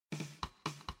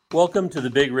Welcome to The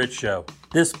Big Rich Show.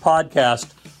 This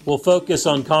podcast will focus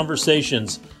on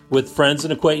conversations with friends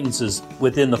and acquaintances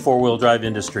within the four-wheel drive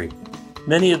industry.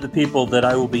 Many of the people that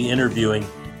I will be interviewing,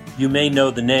 you may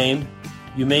know the name,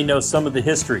 you may know some of the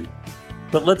history,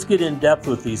 but let's get in depth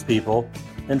with these people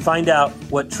and find out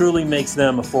what truly makes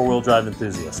them a four-wheel drive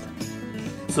enthusiast.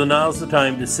 So now's the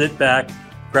time to sit back,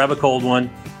 grab a cold one,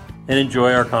 and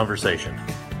enjoy our conversation.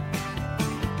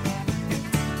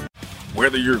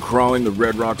 Whether you're crawling the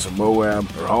Red Rocks of Moab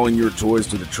or hauling your toys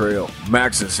to the trail,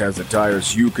 Maxxis has the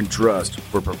tires you can trust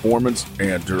for performance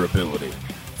and durability.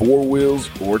 4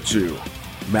 wheels or 2,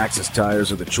 Maxxis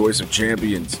tires are the choice of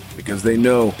champions because they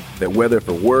know that whether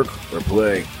for work or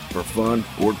play, for fun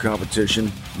or competition,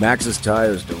 Maxxis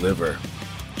tires deliver.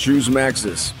 Choose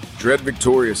Maxxis. Tread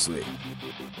victoriously.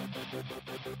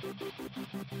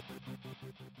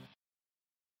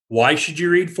 Why should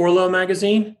you read 4Low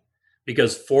Magazine?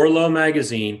 Because 4Low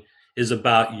Magazine is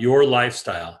about your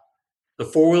lifestyle, the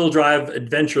four-wheel drive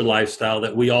adventure lifestyle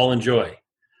that we all enjoy.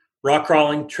 Rock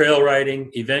crawling, trail riding,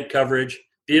 event coverage,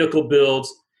 vehicle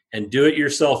builds, and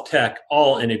do-it-yourself tech,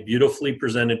 all in a beautifully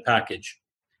presented package.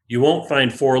 You won't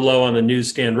find 4Low on the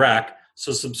newsstand rack,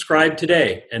 so subscribe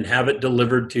today and have it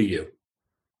delivered to you.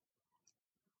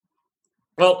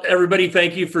 Well, everybody,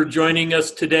 thank you for joining us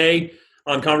today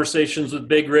on Conversations with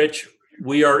Big Rich.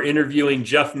 We are interviewing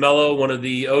Jeff Mello, one of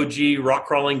the OG rock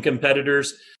crawling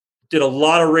competitors. Did a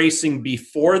lot of racing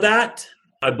before that,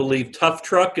 I believe Tough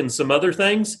Truck and some other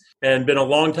things, and been a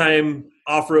long-time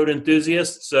off-road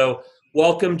enthusiast. So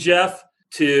welcome, Jeff,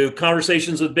 to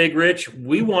Conversations with Big Rich.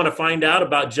 We want to find out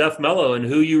about Jeff Mello and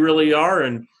who you really are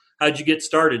and how'd you get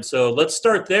started. So let's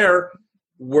start there.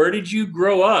 Where did you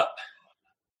grow up?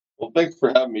 Well, thanks for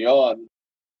having me on.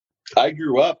 I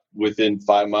grew up within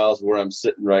 5 miles of where I'm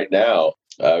sitting right now.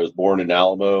 I was born in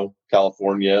Alamo,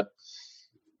 California.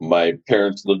 My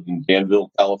parents lived in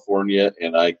Danville, California,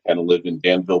 and I kind of lived in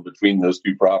Danville between those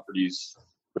two properties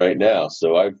right now.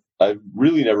 So I've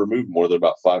really never moved more than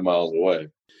about 5 miles away.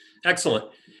 Excellent.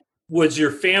 Was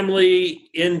your family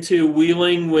into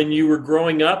wheeling when you were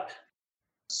growing up?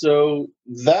 So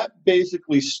that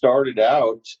basically started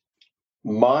out.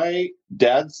 My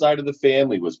dad's side of the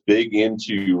family was big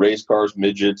into race cars,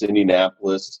 midgets,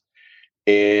 Indianapolis,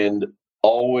 and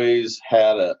always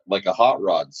had a hot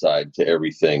rod side to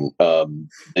everything.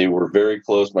 They were very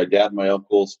close. My dad and my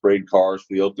uncle sprayed cars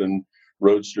for the Oakland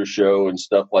Roadster Show and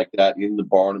stuff like that in the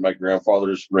barn at my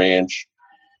grandfather's ranch.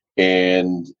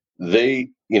 And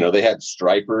they had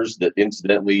stripers that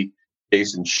incidentally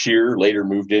Jason Shear later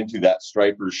moved into that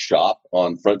striper's shop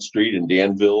on Front Street in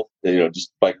Danville,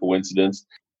 just by coincidence.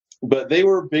 But they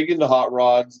were big into hot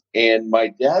rods, and my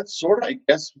dad sort of, I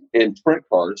guess, in sprint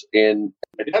cars, and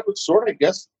my dad was sort of, I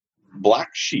guess,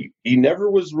 black sheep. He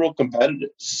never was real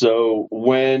competitive. So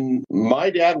when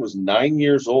my dad was 9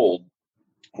 years old,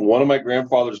 one of my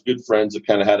grandfather's good friends that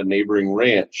kind of had a neighboring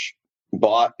ranch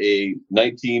bought a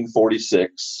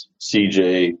 1946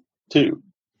 CJ2,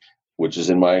 which is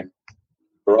in my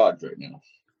garage right now.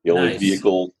 The only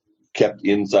vehicle kept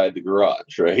inside the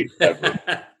garage, right?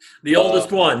 The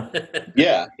oldest one.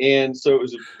 Yeah. And so it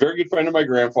was a very good friend of my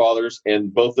grandfather's,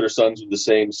 and both their sons were the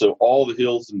same. So all the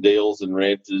hills and dales and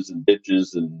ranches and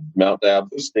ditches and Mount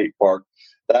Dabo State Park,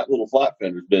 that little flat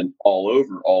fender's been all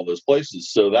over all those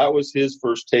places. So that was his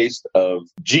first taste of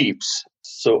Jeeps.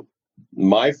 So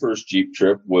my first Jeep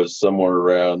trip was somewhere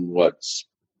around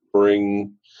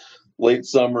late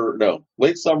summer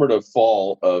to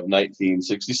fall of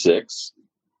 1966.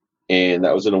 And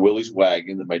that was in a Willys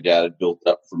wagon that my dad had built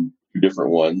up from 2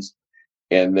 different ones.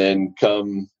 And then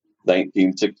come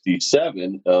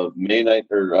 1967, February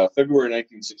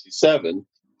 1967,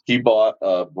 he bought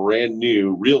a brand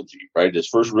new real Jeep, right? His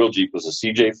first real Jeep was a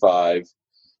CJ5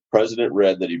 President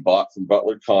Red that he bought from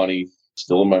Butler Connie,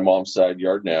 still in my mom's side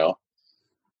yard now.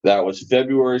 That was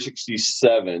February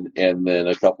 67. And then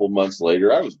a couple months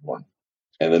later, I was born.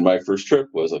 And then my first trip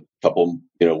was a couple,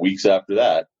 weeks after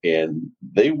that. And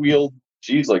they wheeled,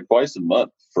 like twice a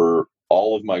month for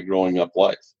all of my growing up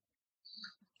life.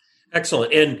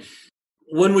 Excellent. And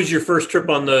when was your first trip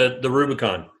on the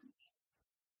Rubicon?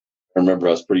 I remember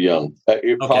I was pretty young.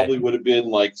 It probably would have been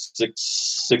like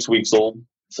 6 weeks old,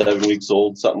 7 weeks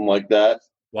old, something like that.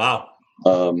 Wow.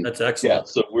 That's excellent. Yeah.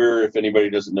 So if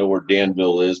anybody doesn't know where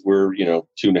Danville is, we're,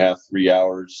 2.5, 3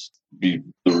 hours, the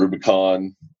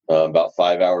Rubicon. About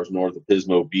 5 hours north of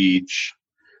Pismo Beach.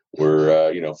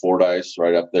 We're, Fordyce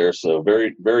right up there. So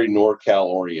very, very NorCal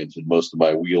oriented, most of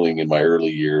my wheeling in my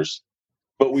early years.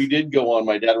 But we did go on,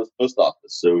 my dad was post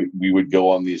office. So we would go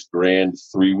on these grand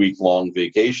 3-week long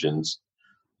vacations,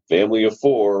 family of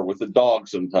 4 with a dog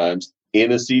sometimes,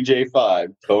 in a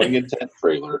CJ5 towing a tent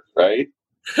trailer, right?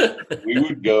 We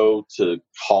would go to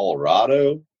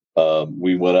Colorado.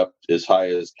 We went up as high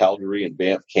as Calgary and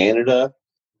Banff, Canada,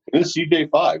 in a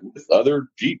CJ5 with other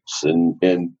Jeeps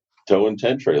and towing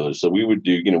tent trailers. So we would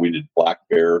do, we did Black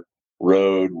Bear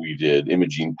Road, we did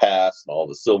Imogene Pass and all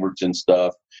the Silverton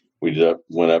stuff. We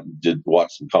went up, did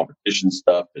watch some competition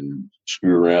stuff and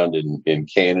screw around in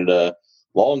Canada.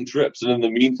 Long trips. And in the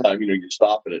meantime, you're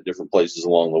stopping at different places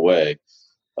along the way.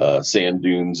 Sand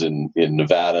dunes in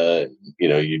Nevada, and,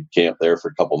 you'd camp there for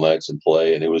a couple nights and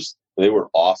play. And they were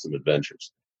awesome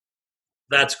adventures.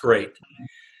 That's great.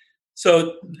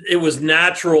 So it was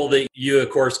natural that you, of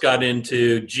course, got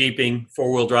into Jeeping,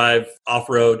 4-wheel drive,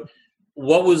 off-road.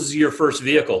 What was your first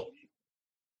vehicle?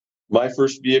 My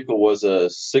first vehicle was a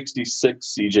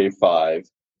 66 CJ5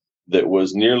 that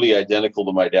was nearly identical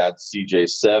to my dad's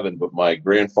CJ7, but my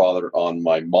grandfather on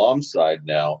my mom's side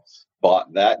now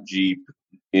bought that Jeep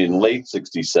in late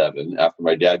 67 after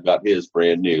my dad got his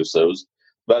brand new. So it was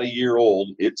about a year old.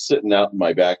 It's sitting out in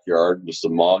my backyard with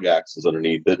some Mog axles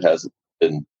underneath it. Hasn't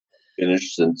been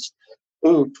finished since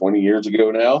 20 years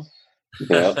ago now.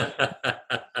 Yeah.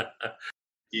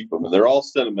 Keep them, and they're all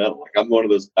sentimental. Like, I'm one of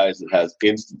those guys that has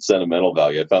instant sentimental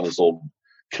value. I found this old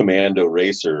Commando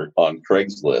racer on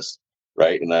Craigslist,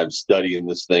 right? And I'm studying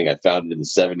this thing. I found it in the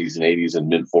 70s and 80s and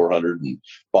Mint 400 and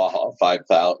Baja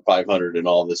 500 and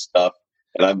all this stuff.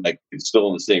 And I'm like, it's still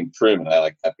in the same trim, and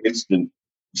I have instant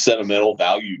sentimental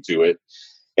value to it.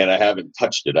 And I haven't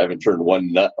touched it. I haven't turned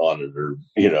one nut on it or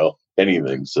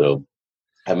anything. So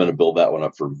I'm going to build that one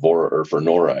up for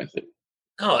Nora, I think.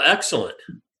 Oh, excellent.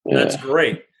 Yeah. That's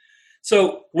great.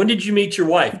 So when did you meet your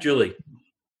wife, Julie?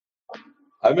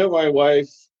 I met my wife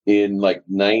in late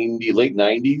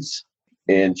 90s,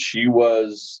 and she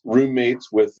was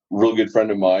roommates with a real good friend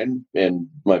of mine and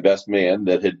my best man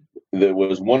that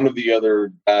was one of the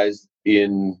other guys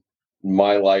in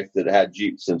my life that had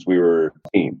Jeeps since we were a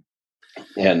team,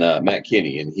 and Matt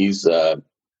Kinney. And he's they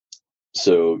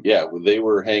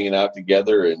were hanging out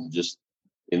together and just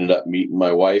ended up meeting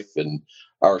my wife. And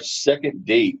our second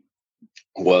date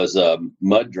was a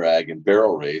mud drag and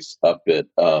barrel race up at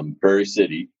Prairie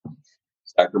City,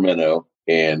 Sacramento,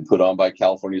 and put on by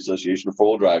California Association of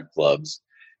 4-Wheel Drive Clubs.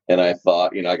 And I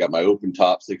thought, I got my open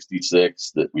top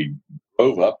 66 that we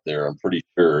drove up there. I'm pretty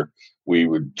sure we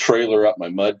would trailer up my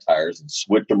mud tires and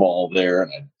switch them all there.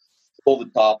 And I'd pull the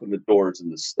top and the doors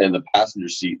and the passenger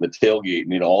seat and the tailgate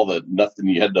and, all the nothing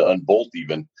you had to unbolt,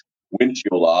 even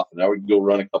windshield off. And I would go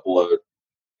run a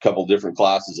couple different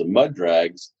classes of mud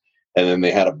drags. And then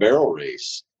they had a barrel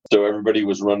race. So everybody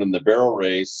was running the barrel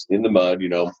race in the mud,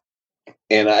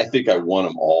 and I think I won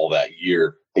them all that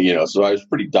year, so I was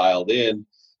pretty dialed in.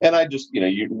 And I just,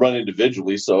 you run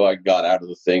individually. So I got out of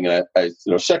the thing, and I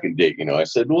second date, I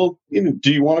said, well,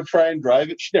 do you want to try and drive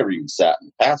it? She never even sat in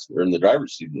the passenger in the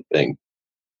driver's seat of the thing.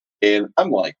 And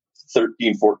I'm like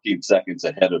 13, 14 seconds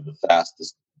ahead of the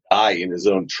fastest guy in his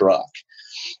own truck.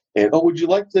 And, would you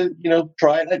like to,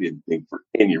 try it? I didn't think for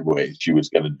any way she was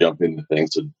going to jump in the thing.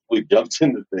 So we jumped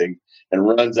in the thing and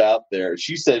runs out there.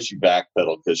 She says she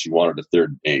backpedaled because she wanted a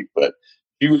third date, but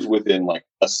she was within like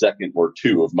a second or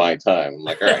two of my time. I'm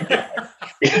like, all right.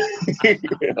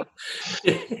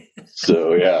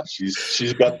 So, yeah,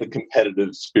 she's got the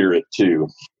competitive spirit too.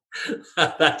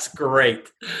 That's great.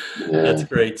 Yeah. That's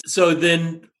great. So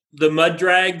then the mud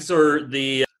drags or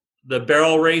the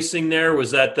barrel racing there,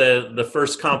 was that the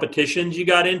first competitions you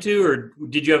got into, or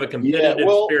did you have a competitive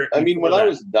spirit? I mean, when I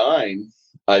was 9,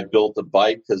 I built a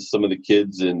bike because some of the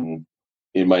kids in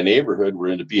my neighborhood were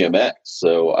into BMX.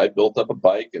 So I built up a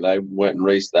bike and I went and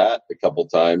raced that a couple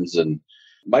times. And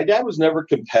my dad was never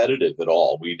competitive at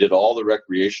all. We did all the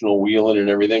recreational wheeling and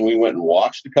everything. We went and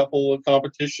watched a couple of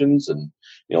competitions and,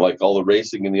 like all the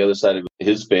racing in the other side of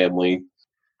his family.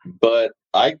 But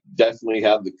I definitely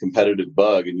have the competitive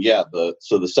bug. And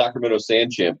the Sacramento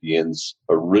Sand Champions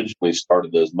originally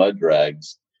started those mud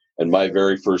drags. And my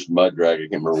very first mud drag, I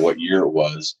can't remember what year it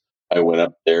was, I went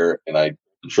up there and I took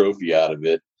the trophy out of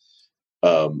it.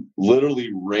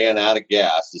 Literally ran out of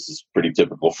gas. This is pretty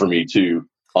typical for me too.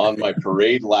 On my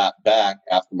parade lap back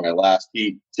after my last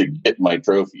heat to get my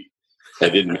trophy. I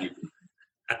didn't make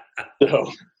it.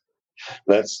 So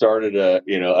that started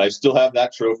I still have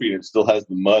that trophy and it still has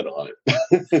the mud on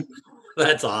it.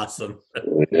 That's awesome.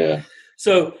 Yeah.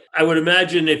 So I would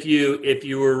imagine if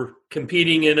you were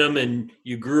competing in them and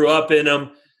you grew up in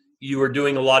them, you were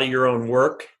doing a lot of your own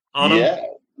work on them. Yeah.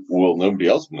 Well, nobody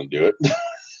else was going to do it.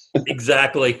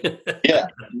 Exactly. Yeah.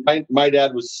 My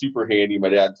dad was super handy. My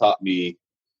dad taught me,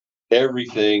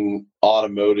 everything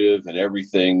automotive and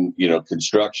everything,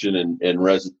 construction and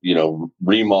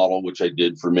remodel, which I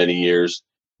did for many years.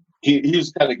 He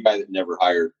was the kind of guy that never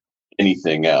hired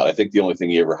anything out. I think the only thing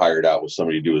he ever hired out was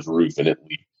somebody to do his roof, and it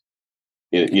leaked,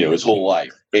 his whole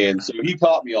life. And so he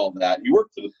taught me all that. He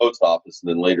worked for the post office and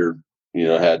then later,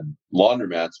 had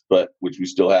laundromats, which we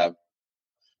still have.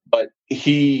 But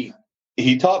he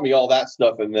taught me all that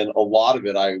stuff. And then a lot of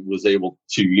it, I was able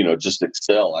to, just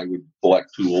excel. I would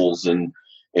collect tools and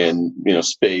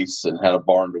space, and had a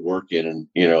barn to work in, and,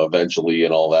 eventually,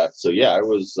 and all that. So yeah, I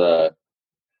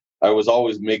was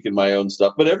always making my own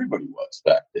stuff, but everybody was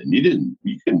back then. You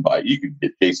could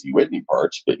get Casey Whitney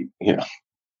parts, but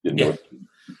didn't know.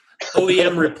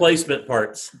 OEM replacement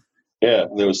parts. Yeah.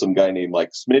 And there was some guy named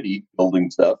like Smitty building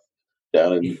stuff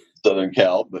down in Southern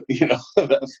Cal, but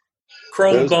that's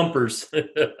chrome bumpers.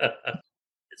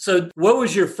 So what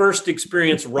was your first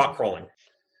experience rock crawling?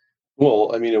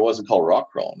 Well, it wasn't called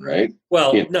rock crawling, right?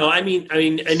 Well, no, I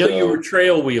know you were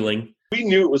trail wheeling. We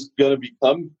knew it was going to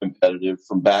become competitive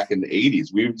from back in the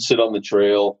 80s. We would sit on the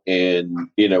trail and,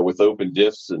 with open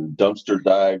diffs and dumpster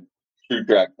dive, true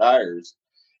track tires.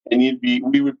 And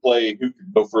we would play who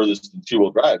could go furthest in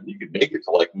two-wheel drive. You could make it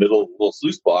to like middle little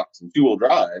sluice box and two-wheel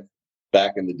drive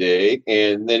back in the day.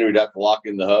 And then we'd have to lock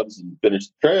in the hubs and finish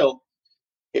the trail.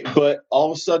 But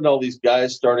all of a sudden, all these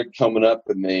guys started coming up,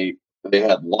 and they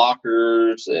had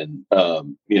lockers, and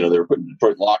they were putting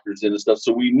Detroit lockers in and stuff.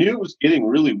 So we knew it was getting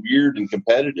really weird and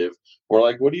competitive. We're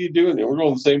like, "What are you doing? We're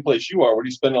going the same place you are. What are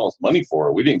you spending all this money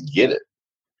for?" We didn't get it.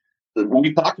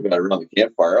 We talked about it around the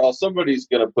campfire. Oh, somebody's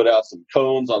going to put out some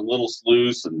cones on Little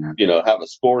Sluice and have a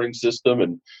scoring system.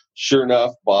 And sure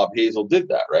enough, Bob Hazel did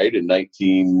that, right, in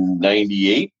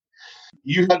 1998.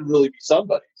 You had to really be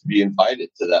somebody to be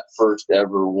invited to that first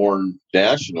ever Warren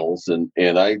Nationals,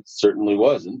 and I certainly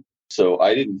wasn't. So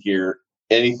I didn't hear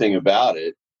anything about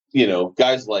it.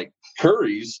 Guys like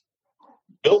Curry's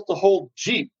built a whole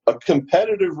Jeep, a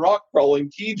competitive rock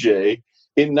crawling TJ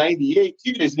in 98.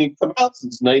 TJ's didn't come out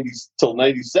since 90 till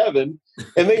 97.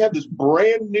 And they had this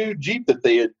brand new Jeep that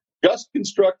they had just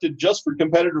constructed just for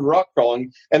competitive rock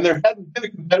crawling. And there hadn't been a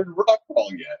competitive rock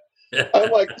crawling yet.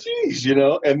 I'm like, geez,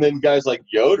 and then guys like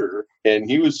Yoder, and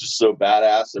he was just so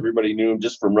badass. Everybody knew him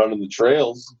just from running the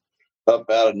trails up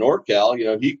out of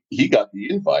NorCal. He got the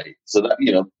invite. So that,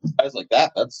 guys like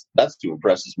that's who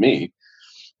impresses me,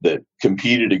 that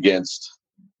competed against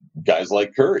guys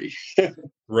like Curry.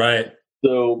 Right.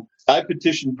 So I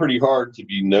petitioned pretty hard to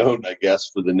be known, I guess,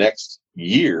 for the next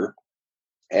year.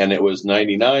 And it was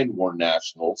 99 Warren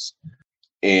Nationals.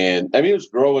 And it was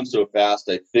growing so fast.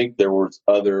 I think there was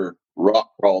other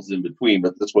rock crawls in between,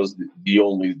 but this was the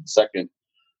only second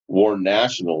Warren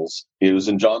Nationals. It was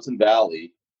in Johnson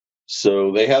Valley.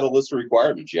 So they had a list of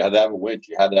requirements. You had to have a winch.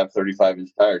 You had to have 35-inch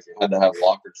tires. You had to have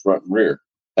lockers front and rear.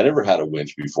 I never had a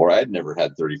winch before. I had never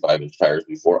had 35-inch tires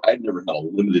before. I'd never had a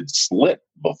limited slip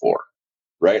before,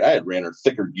 right? I had ran her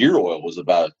thicker gear oil was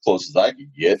about as close as I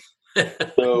could get.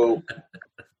 So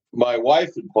my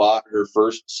wife had bought her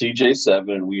first CJ7,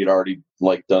 and we had already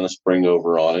done a spring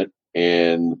over on it.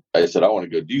 And I said, I want to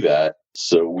go do that.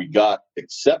 So we got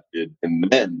accepted,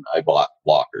 and then I bought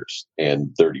lockers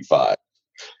and 35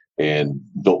 and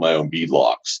built my own bead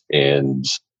locks and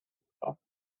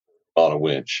on a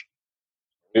winch.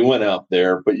 We went out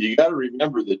there, but you got to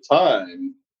remember the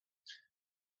time,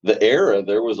 the era.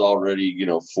 There was already,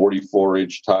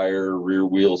 44-inch tire, rear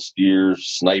wheel steers,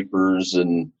 snipers,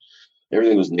 and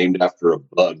everything was named after a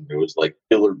bug. There was like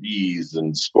killer bees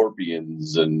and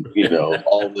scorpions and,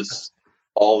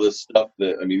 all this stuff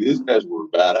that, these guys were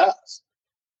badass.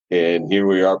 And here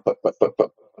we are,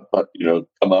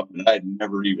 come up, and I'd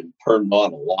never even turned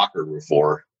on a locker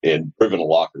before and driven a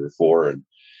locker before. And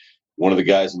one of the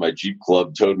guys in my Jeep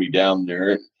club towed me down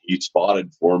there, and he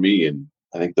spotted for me. And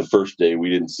I think the first day we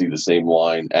didn't see the same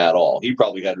line at all. He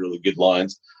probably had really good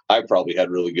lines. I probably had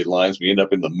really good lines. We ended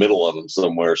up in the middle of them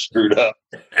somewhere, screwed up.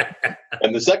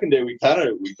 And the second day we kind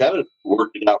of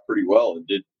worked it out pretty well, and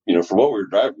did, for what we were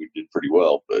driving, we did pretty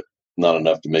well, but not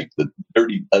enough to make the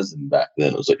dirty dozen back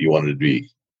then. It was what you wanted to be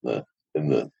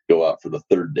go out for the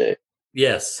third day.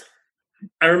 Yes.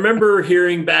 I remember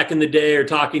hearing back in the day or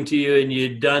talking to you, and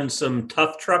you'd done some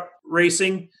tough truck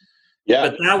racing. Yeah.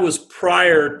 But that was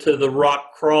prior to the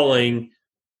rock crawling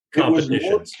competitions.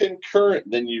 It was more concurrent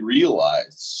than you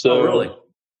realize. So, really?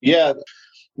 Yeah.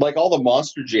 Like all the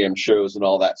Monster Jam shows and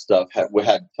all that stuff had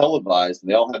televised, and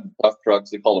they all had tough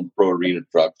trucks. They called them pro arena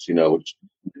trucks, which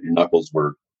your knuckles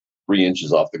were 3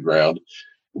 inches off the ground.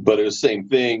 But it was the same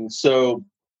thing. So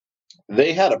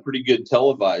they had a pretty good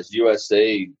televised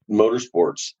USA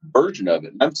Motorsports version of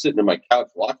it. And I'm sitting on my couch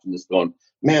watching this going,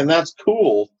 man, that's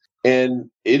cool. And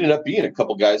it ended up being a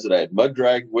couple guys that I had mud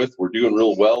dragged with were doing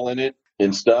real well in it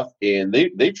and stuff. And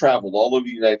they traveled all over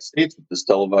the United States with this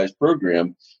televised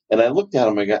program. And I looked at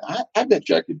them, I go, I bet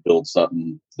you I could build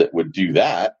something that would do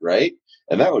that, right?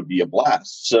 And that would be a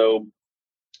blast. So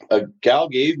a gal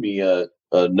gave me a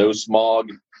no smog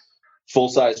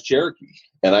full-size Cherokee.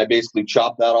 And I basically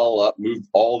chopped that all up, moved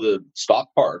all the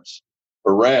stock parts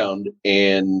around,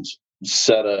 and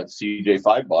set a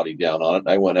CJ5 body down on it. And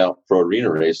I went out pro arena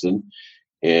racing,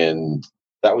 and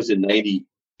that was in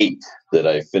 '98 that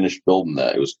I finished building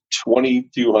that. It was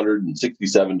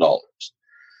 $2,267,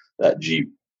 that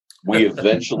Jeep. We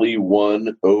eventually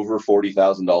won over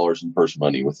 $40,000 in purse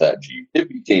money with that Jeep. It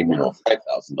became, a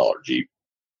 $5,000 Jeep.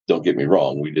 Don't get me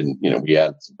wrong. We didn't, we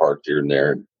added some parts here and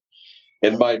there.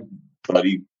 And my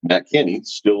buddy, Matt Kenny,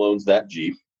 still owns that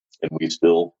Jeep, and we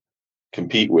still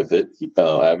compete with it.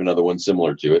 I have another one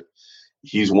similar to it.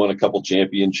 He's won a couple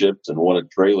championships and won a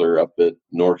trailer up at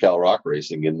NorCal Rock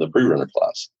Racing in the pre-runner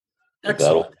class.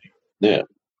 Excellent. Yeah.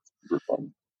 Super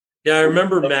fun. Yeah, I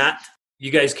remember, Matt, you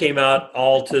guys came out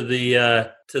all to the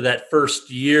to that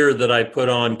first year that I put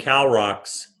on Cal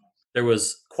Rocks. There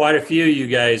was quite a few of you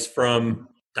guys from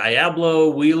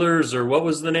Diablo, Wheelers, or what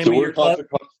was the name of your club?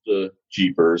 Contra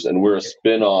Jeepers, and we're a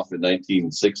spin-off in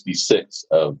 1966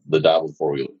 of the Diablo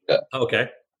four-wheeler. Yeah. Okay.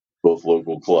 Both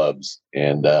local clubs.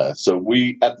 And so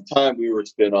we, at the time, we were a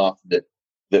spin-off that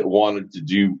wanted to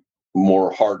do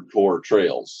more hardcore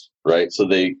trails, right? So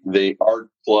our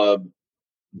club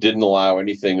didn't allow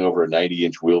anything over a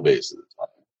 90-inch wheelbase at the time.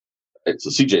 Right?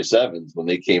 So CJ7s, when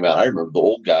they came out, I remember the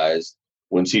old guys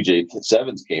when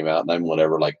CJ7s came out, and I'm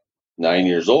whatever, like 9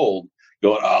 years old,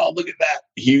 going, oh, look at that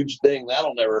huge thing.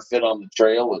 That'll never fit on the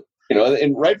trail.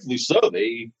 And rightfully so.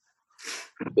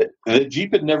 The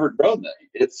Jeep had never grown that.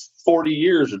 It's 40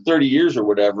 years or 30 years or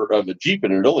whatever of a Jeep,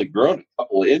 and it had only grown a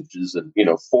couple of inches and,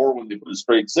 4 when they put a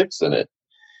straight 6 in it.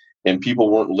 And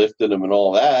people weren't lifting them and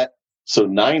all that. So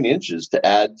 9 inches to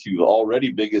add to the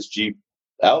already biggest Jeep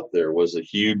out there was a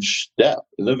huge step.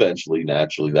 And eventually,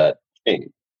 naturally, that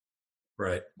came.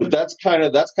 Right. But that's kind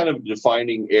of a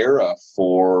defining era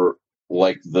for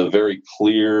like the very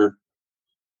clear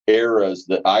eras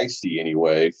that I see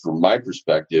anyway, from my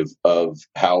perspective, of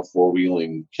how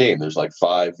four-wheeling came. There's like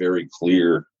 5 very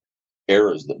clear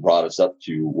eras that brought us up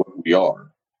to what we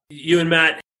are. You and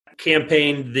Matt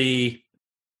campaigned the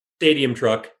stadium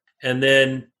truck, and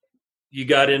then you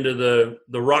got into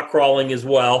the rock crawling as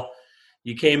well.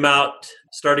 You came out,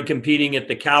 started competing at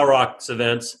the Cal Rocks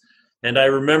events, and I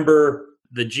remember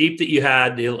the Jeep that you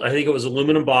had, I think it was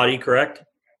aluminum body, correct?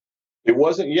 It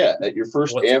wasn't yet at your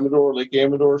first Amador, Lake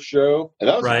Amador show, and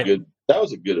that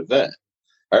was a good event.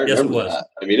 I remember that.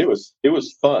 I mean, it was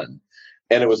fun,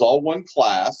 and it was all one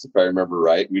class, if I remember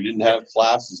right. We didn't have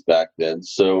classes back then,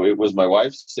 so it was my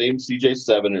wife's same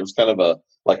CJ7. It was kind of a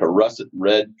russet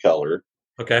red color.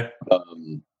 Okay. I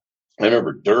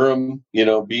remember Durham,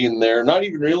 being there. Not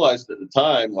even realized at the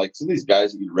time, like some of these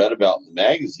guys that you read about in the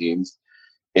magazines,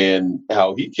 and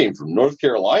how he came from North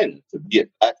Carolina to be at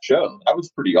that show. That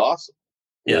was pretty awesome.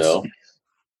 Yes.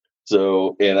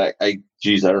 So, and I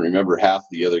don't remember half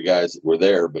the other guys that were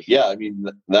there, but yeah, I mean,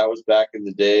 that was back in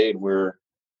the day, and we're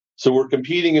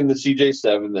competing in the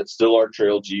CJ7. That's still our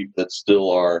trail Jeep. That's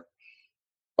still our,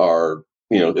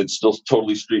 it's still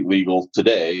totally street legal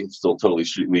today. It's still totally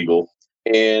street legal.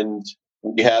 And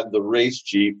we had the race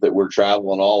Jeep that we're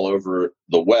traveling all over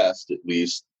the West, at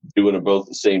least, doing them both at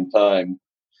the same time.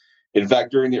 In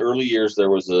fact, during the early years, there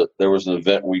was an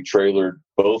event we trailered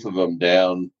both of them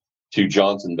down to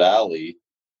Johnson Valley,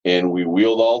 and we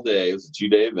wheeled all day. It was a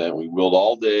 2-day event. We wheeled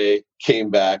all day, came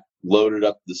back, loaded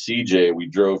up the CJ. We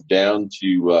drove down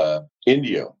to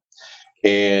Indio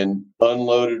and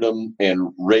unloaded them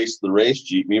and raced the race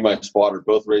Jeep. Me and my spotter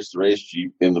both raced the race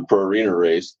Jeep in the pro arena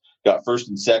race, got first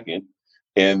and second,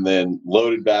 and then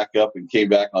loaded back up and came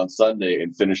back on Sunday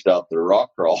and finished out the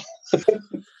rock crawl.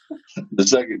 The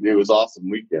second day was awesome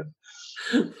weekend.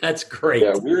 That's great.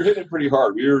 Yeah, we were hitting pretty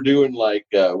hard. We were doing like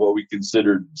what we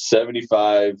considered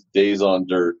 75 days on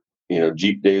dirt,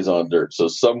 Jeep days on dirt. So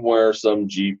somewhere some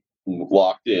Jeep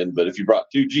locked in, but if you brought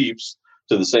 2 Jeeps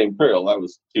to the same trail, that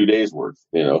was 2 days worth,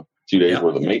 2 days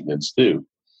worth of maintenance too.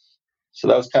 So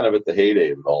that was kind of at the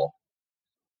heyday of it all.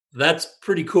 That's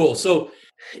pretty cool. So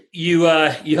you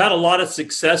had a lot of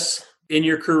success in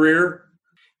your career.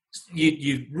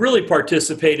 You really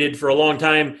participated for a long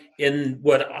time in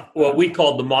what we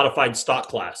called the modified stock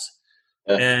class.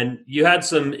 Yeah. And you had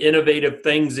some innovative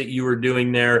things that you were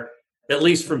doing there, at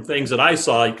least from things that I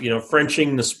saw,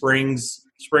 Frenching the spring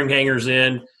hangers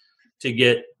in to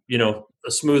get,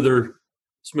 a smoother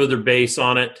base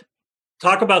on it.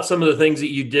 Talk about some of the things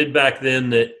that you did back then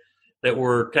that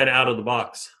were kind of out of the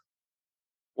box.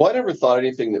 Well, I never thought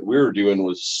anything that we were doing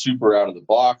was super out of the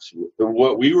box.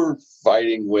 What we were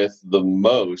fighting with the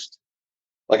most,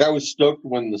 like I was stoked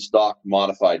when the stock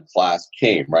modified class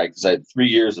came, right? Because I had 3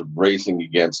 years of racing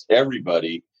against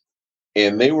everybody,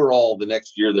 and they were all, the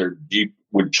next year their Jeep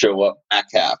would show up back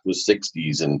half with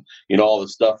 60s and, all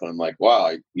this stuff. And I'm like,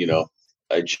 wow,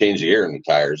 I changed the air in the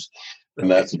tires,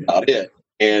 and that's about it.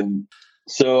 And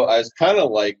so I was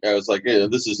like, hey,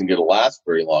 this isn't going to last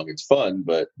very long. It's fun,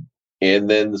 and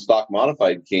then the stock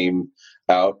modified came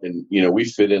out, and, we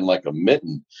fit in like a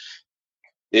mitten.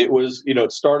 It was,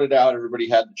 it started out, everybody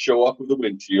had to show up with a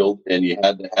windshield, and you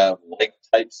had to have like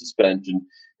type suspension,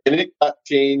 and it got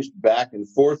changed back and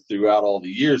forth throughout all the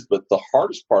years. But the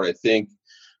hardest part, I think,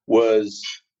 was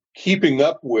keeping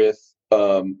up with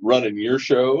running your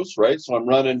shows, right? So I'm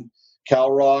running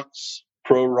Cal Rocks,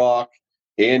 Pro Rock,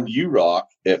 and U-Rock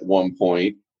at one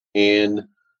point, and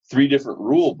 3 different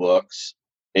rule books.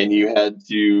 And you had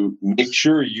to make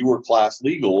sure you were class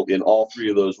legal in all 3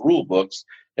 of those rule books,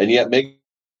 and yet make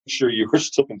sure you were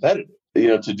still competitive.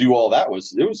 To do all that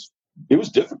was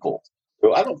difficult.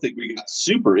 So I don't think we got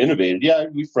super innovative. Yeah,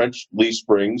 we French leaf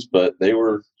springs, but they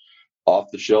were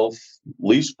off the shelf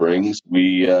leaf springs.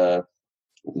 We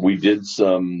did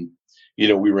some,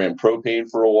 we ran propane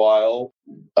for a while.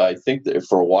 I think that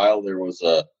for a while there was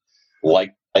a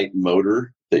light type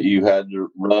motor that you had to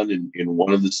run in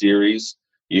one of the series.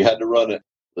 You had to run it.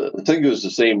 I think it was the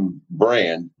same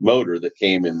brand motor that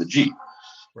came in the Jeep.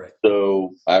 Right.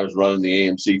 So I was running the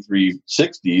AMC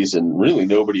 360s, and really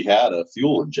nobody had a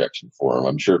fuel injection for them.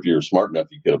 I'm sure if you were smart enough,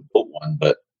 you could have built one,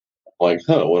 but I'm like,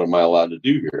 what am I allowed to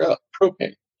do here? Oh,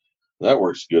 propane. That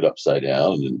works good upside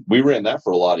down. And we ran that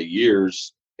for a lot of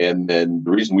years. And then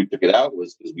the reason we took it out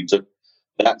was because we took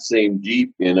that same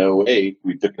Jeep in 2008,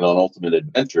 we took it on Ultimate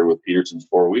Adventure with Peterson's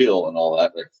 4-wheel and all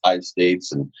that, like 5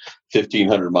 states and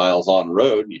 1,500 miles on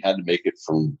road. And you had to make it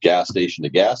from gas station to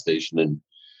gas station and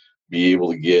be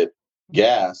able to get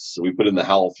gas. So we put in the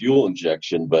Howell fuel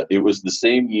injection, but it was the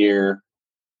same year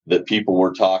that people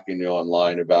were talking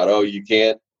online about, you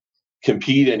can't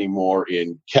compete anymore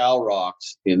in Cal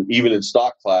Rocks, even in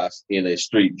stock class, in a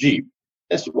street Jeep.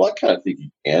 I said, well, I kind of think you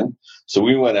can. So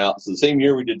we went out. So the same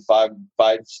year we did five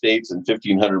states and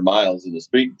 1,500 miles in the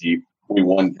street Jeep, we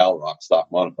won Cal Rock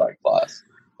stock modified class.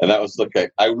 And that was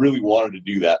I really wanted to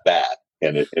do that bad,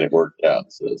 and it worked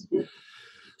out. So that's cool.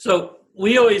 So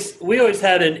we always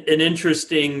had an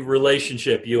interesting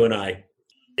relationship, you and I.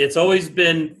 It's always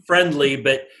been friendly,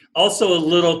 but also a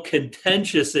little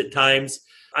contentious at times.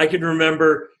 I can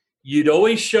remember you'd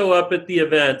always show up at the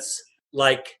events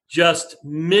like just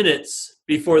minutes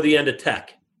before the end of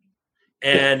tech.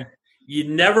 And you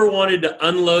never wanted to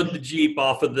unload the Jeep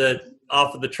off of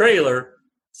the trailer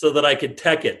so that I could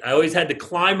tech it. I always had to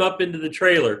climb up into the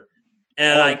trailer.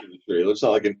 And it's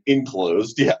not like an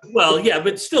enclosed, yeah. Well, yeah,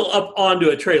 but still up onto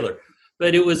a trailer.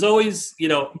 But it was always,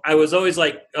 I was always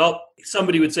like,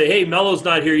 somebody would say, hey, Mello's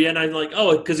not here yet. And I'm like,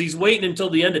 because he's waiting until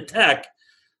the end of tech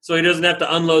so he doesn't have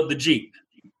to unload the Jeep.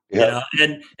 Yeah.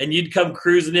 And you'd come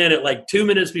cruising in at like 2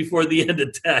 minutes before the end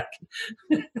of tech.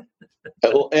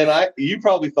 And you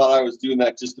probably thought I was doing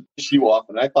that just to piss you off,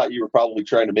 and I thought you were probably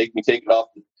trying to make me take it off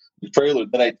the trailer.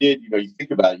 Then I did. You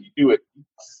think about it, you do it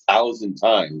 1,000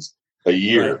 times a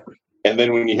year, right. And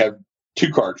then when you have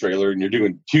 2-car trailer and you're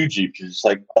doing 2 Jeeps, you're just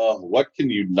like, what can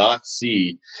you not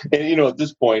see? And at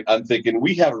this point, I'm thinking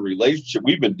we have a relationship.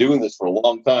 We've been doing this for a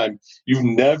long time. You've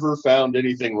never found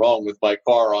anything wrong with my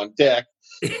car on tech.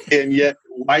 And yet,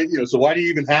 why? So why do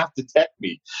you even have to tech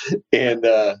me? And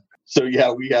so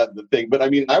yeah, we had the thing. But I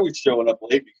mean, I was showing up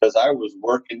late because I was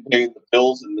working, paying the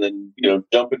bills, and then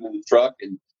jumping in the truck.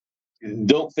 And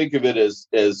don't think of it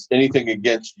as anything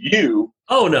against you.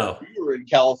 Oh no, you were in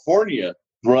California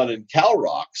running Cal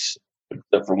Rocks,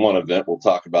 except for one event we'll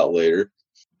talk about later.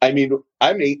 I mean,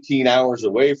 I'm 18 hours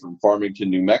away from Farmington,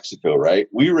 New Mexico, right?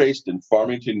 We raced in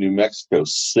Farmington, New Mexico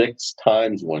 6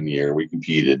 times one year. We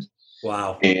competed.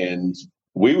 Wow. And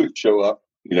we would show up,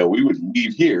 we would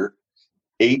leave here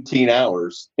 18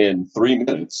 hours and 3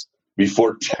 minutes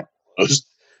before tech closed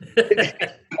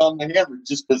on the hammer,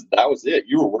 just because that was it.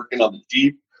 You were working on the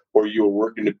Jeep, or you were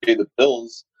working to pay the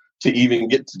bills to even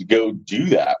get to go do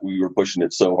that. We were pushing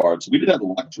it so hard. So we didn't have the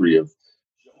luxury of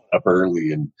showing up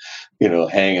early and,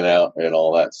 hanging out and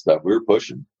all that stuff. We were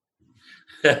pushing.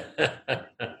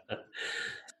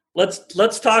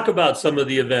 Let's talk about some of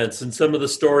the events and some of the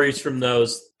stories from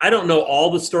those. I don't know all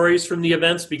the stories from the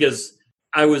events because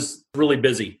I was really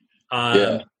busy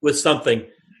with something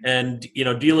and,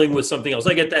 dealing with something else.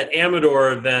 Like at that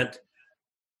Amador event,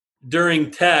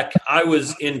 during tech, I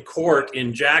was in court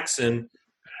in Jackson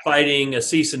fighting a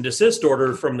cease and desist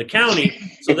order from the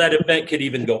county so that event could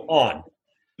even go on.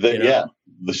 The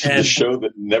show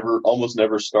that almost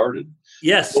never started.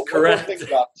 Yes, but correct. One thing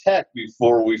about tech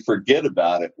before we forget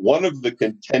about it, one of the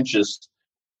contentious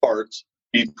parts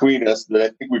between us that I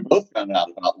think we both found out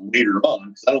about later on,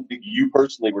 because I don't think you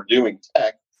personally were doing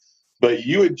tech, but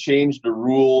you had changed a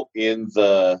rule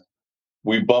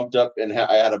we bumped up and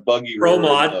I had a buggy Pro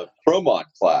Mod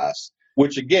class,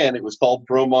 which again, it was called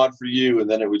Pro Mod for you, and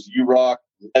then it was UROC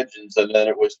Legends, and then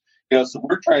it was, so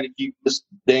we're trying to keep this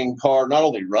dang car not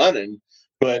only running,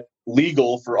 but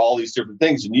legal for all these different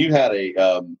things. And you had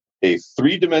a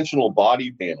 3-dimensional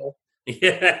body panel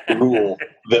rule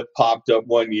that popped up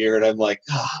one year, and I'm like,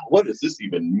 what does this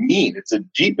even mean? It's a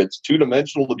Jeep. It's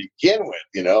 2-dimensional to begin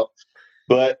with,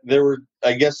 But there were,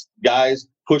 I guess, guys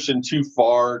pushing too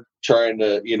far, trying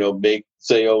to,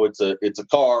 say, oh, it's a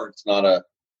car. It's not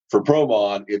for Pro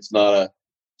Mod. It's not a.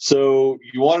 So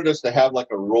you wanted us to have like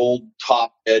a rolled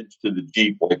top edge to the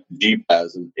Jeep, like the Jeep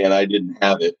has, and I didn't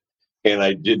have it, and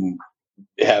I didn't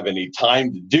have any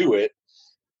time to do it.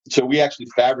 So we actually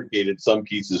fabricated some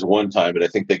pieces one time, but I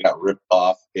think they got ripped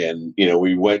off, and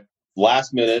we went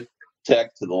last minute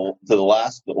tech to the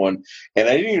last one, and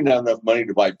I didn't even have enough money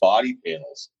to buy body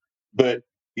panels. But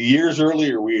years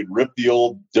earlier, we had ripped the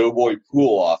old Doughboy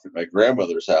pool off at my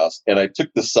grandmother's house, and I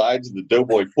took the sides of the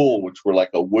Doughboy pool, which were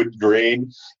like a wood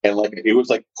grain, and it was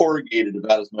like corrugated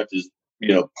about as much as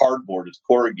cardboard is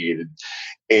corrugated.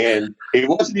 And it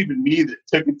wasn't even me that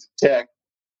took it to tech,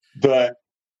 but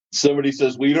somebody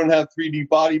says, well, you don't have 3D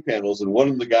body panels. And one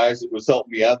of the guys that was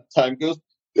helping me out at the time goes,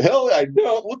 hell, I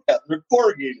don't. Look at it. They're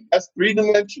corrugated. That's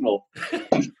 3-dimensional.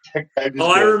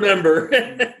 I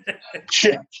remember.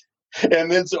 Check.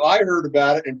 And then so I heard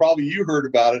about it, and probably you heard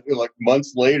about it like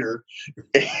months later.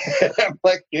 And I'm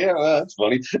like, yeah, well, that's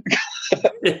funny.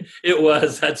 It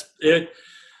was. That's it.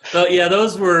 So, yeah,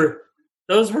 those were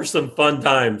some fun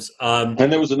times. And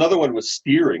there was another one with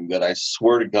steering that I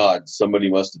swear to God somebody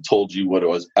must have told you what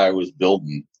I was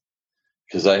building,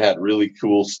 because I had really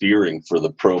cool steering for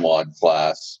the Pro Mod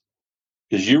class.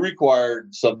 Because you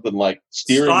required something like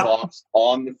steering box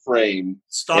on the frame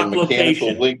and mechanical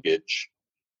location linkage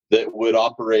that would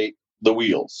operate the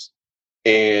wheels.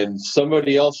 And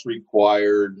somebody else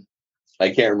required, I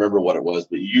can't remember what it was,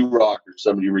 but UROC or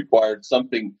somebody required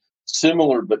something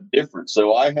similar but different.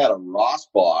 So I had a Ross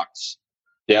box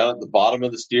down at the bottom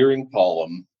of the steering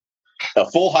column,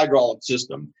 a full hydraulic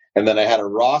system, and then I had a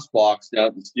Ross box down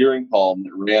at the steering column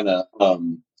that ran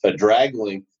a drag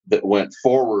link that went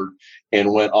forward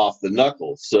and went off the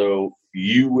knuckles. So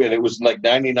and it was like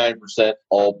 99%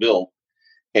 all built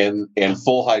and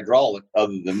full hydraulic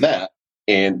other than that.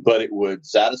 But it would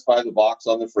satisfy the box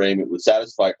on the frame. It would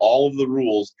satisfy all of the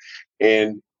rules.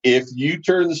 And if you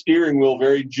turn the steering wheel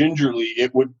very gingerly,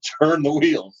 it would turn the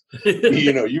wheels.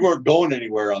 You weren't going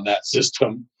anywhere on that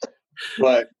system,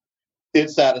 but it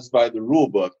satisfied the rule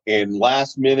book. And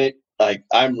last minute, like,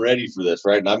 I'm ready for this,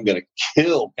 right? And I'm going to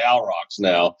kill CalROX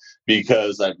now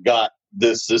because I've got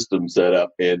this system set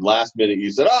up. And last minute,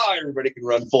 you said, oh, everybody can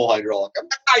run full hydraulic. I'm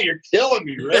like, you're killing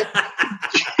me, Rick.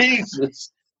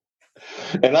 Jesus.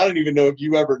 And I don't even know if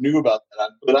you ever knew about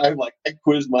that, but I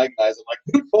quizzed my guys. I'm like,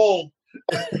 who told?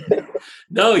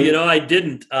 No, I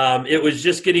didn't. It was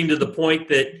just getting to the point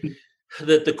that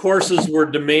the courses were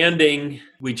demanding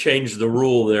we change the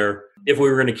rule there if we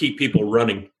were going to keep people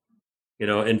running,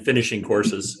 and finishing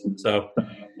courses. So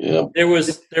yeah, there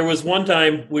was one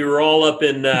time we were all up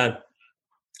in, I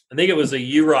think it was a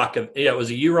UROC. Yeah, it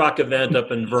was a UROC event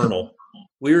up in Vernal.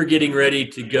 We were getting ready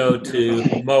to go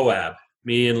to Moab,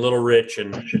 me and Little Rich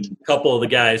and a couple of the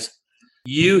guys.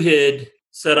 You had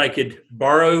said I could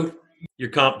borrow your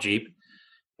comp Jeep.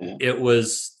 Yeah. It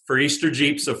was for Easter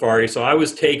Jeep Safari. So I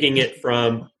was taking it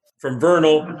from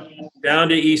Vernal down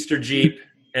to Easter Jeep,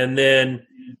 and then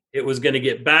it was going to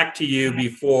get back to you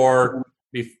before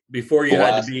you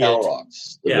had to be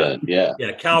CalROX event. Yeah,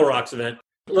 CalROX event.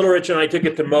 Little Rich and I took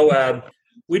it to Moab.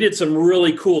 We did some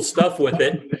really cool stuff with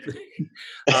it.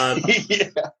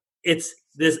 Yeah. It's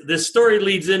this story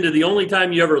leads into the only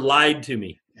time you ever lied to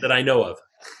me that I know of.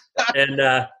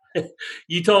 And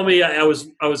you told me I was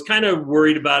kind of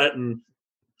worried about it and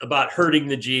about hurting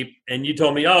the Jeep. And you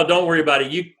told me, oh, don't worry about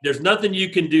it. There's nothing you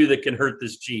can do that can hurt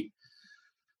this Jeep.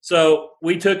 So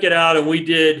we took it out and we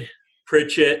did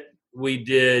Pritchett. We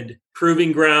did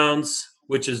Proving Grounds,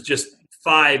 which is just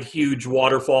 5 huge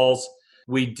waterfalls.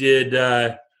 We did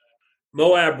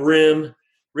Moab Rim.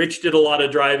 Rich did a lot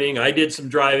of driving. I did some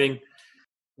driving.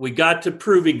 We got to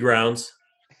Proving Grounds,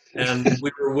 and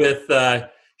we were with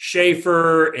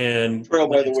Schaefer and Trail,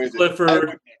 by the way, that I would Clifford.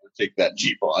 never take that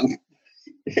Jeep on.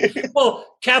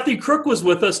 Well, Kathy Crook was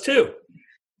with us too,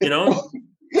 you know.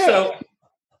 Yeah.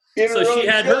 So she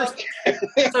had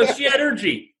her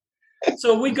Jeep.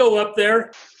 So we go up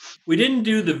there. We didn't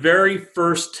do the very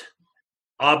first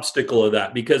obstacle of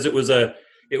that because it was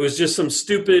just some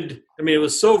stupid. I mean, it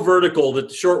was so vertical that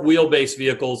the short wheelbase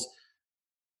vehicles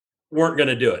weren't going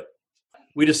to do it.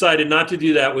 We decided not to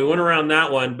do that. We went around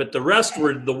that one, but the rest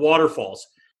were the waterfalls.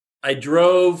 I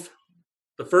drove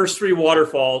the first three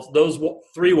waterfalls, those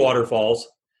three waterfalls.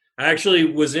 I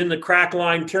actually was in the crack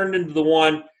line, turned into the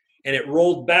one, and it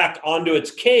rolled back onto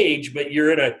its cage, but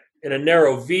you're in a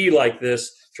narrow V like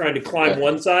this, trying to climb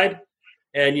one side,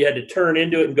 and you had to turn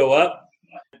into it and go up.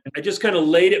 I just kind of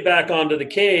laid it back onto the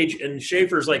cage, and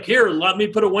Schaefer's like, here, let me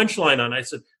put a winch line on. I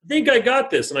said, I think I got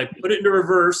this. And I put it into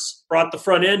reverse, brought the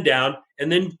front end down,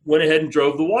 and then went ahead and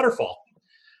drove the waterfall.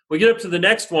 We get up to the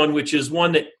next one, which is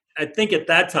one that I think at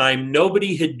that time,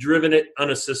 nobody had driven it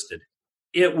unassisted.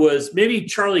 It was maybe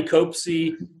Charlie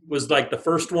Copesy was like the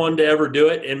first one to ever do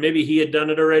it, and maybe he had done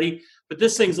it already. But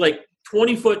this thing's like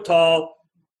 20 foot tall.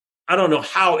 I don't know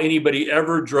how anybody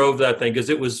ever drove that thing because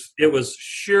it was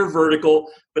sheer vertical,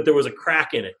 but there was a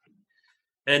crack in it.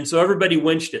 And so everybody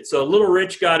winched it. So Little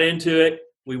Rich got into it.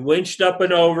 We winched up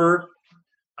and over.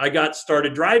 I got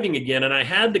started driving again, and I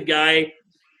had the guy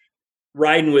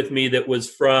riding with me that was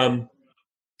from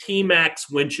T-Max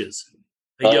Winches,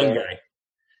 a young guy.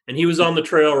 And he was on the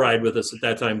trail ride with us at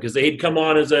that time because they had come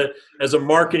on as a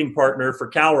marketing partner for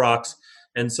CalRocks.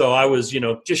 And so I was,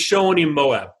 just showing him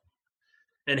Moab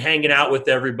and hanging out with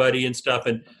everybody and stuff.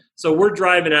 And so we're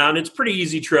driving out, and it's pretty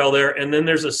easy trail there. And then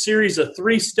there's a series of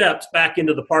 3 steps back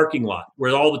into the parking lot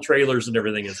where all the trailers and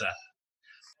everything is at.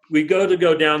 We go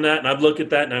down that, and I'd look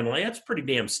at that, and I'm like, that's pretty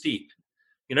damn steep.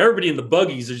 Everybody in the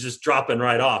buggies is just dropping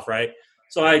right off, right?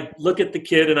 So I look at the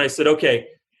kid, and I said, okay,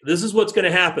 this is what's going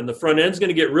to happen. The front end's going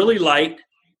to get really light,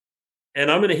 and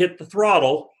I'm going to hit the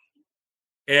throttle,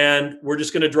 and we're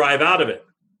just going to drive out of it.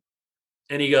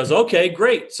 And he goes, okay,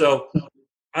 great. So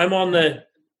I'm on the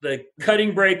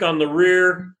cutting brake on the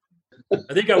rear.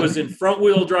 I think I was in front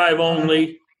wheel drive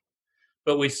only,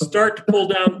 but we start to pull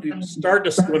down,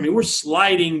 we're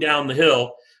sliding down the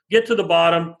hill, get to the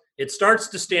bottom, it starts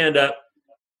to stand up,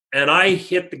 and I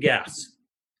hit the gas.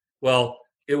 Well,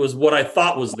 it was what I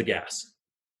thought was the gas.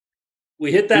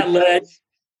 We hit that ledge.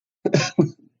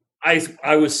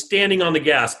 I was standing on the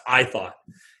gas, I thought,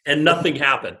 and nothing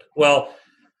happened. Well,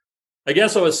 I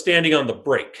guess I was standing on the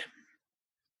brake.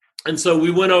 And so we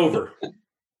went over.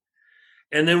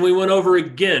 And then we went over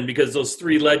again because those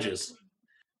 3 ledges.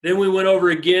 Then we went over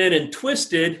again and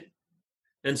twisted.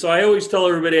 And so I always tell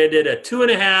everybody I did a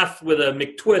 2.5 with a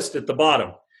McTwist at the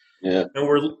bottom. Yeah. And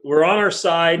we're on our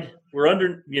side. We're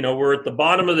under, we're at the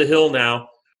bottom of the hill now.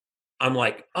 I'm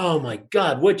like, oh my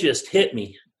God, what just hit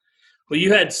me? Well,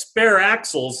 you had spare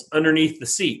axles underneath the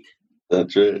seat.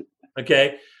 That's right.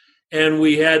 Okay. And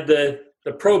we had the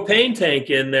propane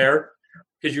tank in there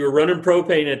because you were running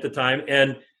propane at the time.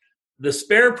 And the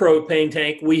spare propane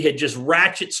tank, we had just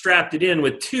ratchet strapped it in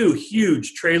with 2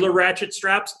 huge trailer ratchet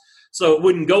straps so it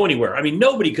wouldn't go anywhere. I mean,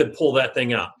 nobody could pull that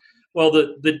thing out. Well,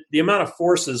 the amount of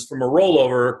forces from a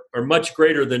rollover are much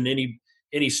greater than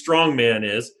any strong man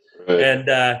is. Right.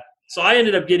 And so I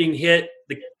ended up getting hit.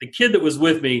 The kid that was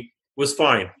with me was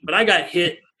fine, but I got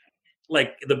hit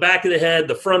like the back of the head,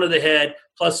 the front of the head,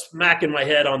 plus smacking my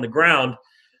head on the ground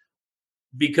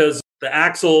because the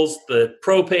axles, the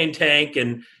propane tank,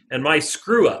 and my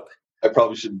screw up. I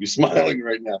probably shouldn't be smiling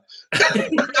right now.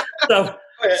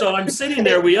 So I'm sitting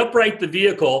there. We upright the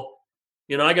vehicle.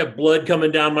 I got blood coming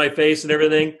down my face and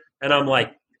everything, and I'm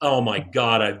like, oh my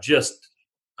God, I've just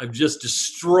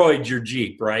destroyed your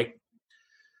Jeep, right?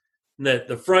 And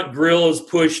the front grill is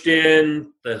pushed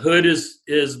in, the hood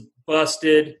is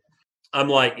busted. I'm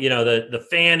like, the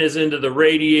fan is into the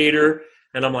radiator,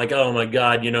 and I'm like, oh my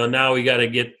God, now we got to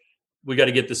get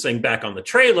this thing back on the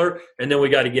trailer, and then we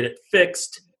got to get it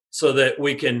fixed so that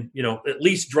we can, at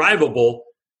least drivable,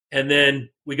 and then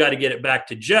we got to get it back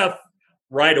to Jeff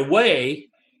right away,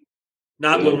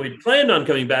 not when we planned on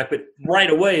coming back, but right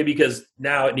away because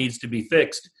now it needs to be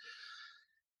fixed.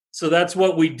 So that's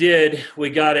what we did. We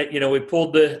got it, we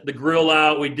pulled the grill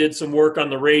out. We did some work on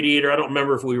the radiator. I don't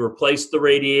remember if we replaced the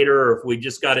radiator or if we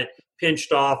just got it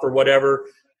pinched off or whatever.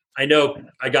 I know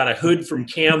I got a hood from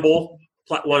Campbell,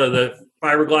 one of the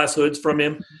fiberglass hoods from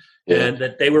him, and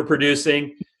that they were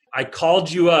producing. I called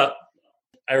you up.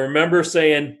 I remember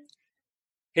saying,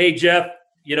 hey, Jeff,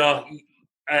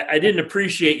 I didn't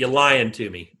appreciate you lying to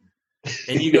me.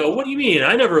 And you go, what do you mean?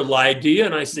 I never lied to you.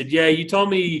 And I said, yeah, you told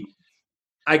me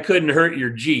I couldn't hurt your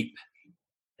Jeep.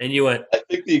 And you went, I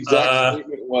think the exact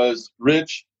statement was,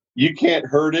 Rich, you can't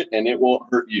hurt it and it won't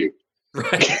hurt you.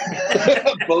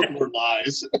 right. Both were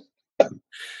lies.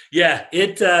 Yeah,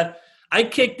 I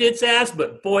kicked its ass,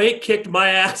 but boy, it kicked my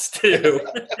ass too.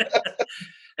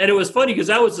 And it was funny because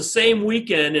that was the same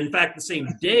weekend, in fact, the same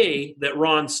day that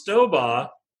Ron Stobaugh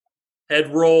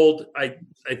had rolled, I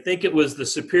think it was the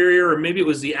Superior, or maybe it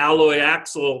was the alloy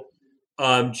axle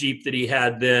Jeep that he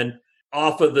had then,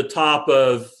 off of the top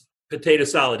of Potato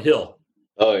Salad Hill.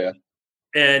 Oh, yeah.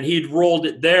 And he'd rolled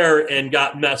it there and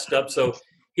got messed up. So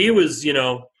he was,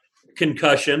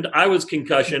 concussioned. I was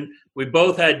concussioned. We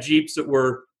both had Jeeps that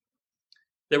were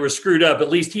screwed up. At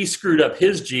least he screwed up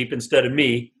his Jeep instead of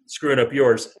me screwing up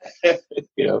yours.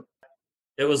 Yeah.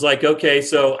 It was like, okay,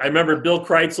 so I remember Bill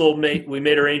Kreitzel, we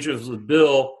made arrangements with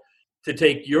Bill to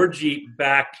take your Jeep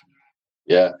back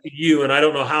to you. And I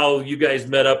don't know how you guys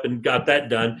met up and got that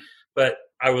done, but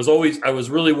I was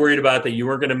really worried about that you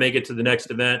weren't going to make it to the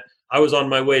next event. I was on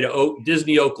my way to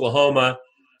Disney, Oklahoma.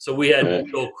 So we had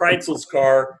Bill Kreitzel's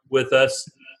car with us.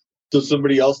 So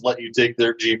somebody else let you take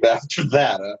their Jeep after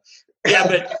that, huh? Yeah,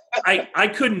 but I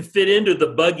couldn't fit into the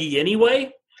buggy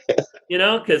anyway,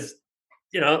 because,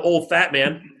 old fat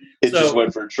man. It just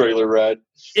went for a trailer ride.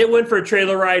 It went for a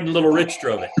trailer ride, and Little Rich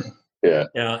drove it. Yeah.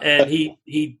 And he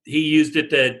used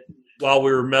it while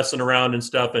we were messing around and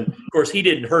stuff. And, of course, he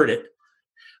didn't hurt it.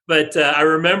 But I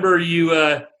remember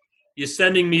you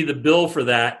sending me the bill for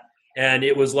that, and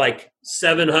it was like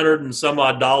 $700 and some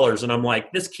odd, and I'm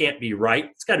like, this can't be right.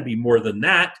 It's got to be more than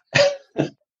that.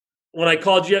 When I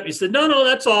called you up, you said, no,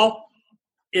 that's all.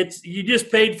 You just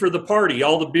paid for the party,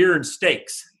 all the beer and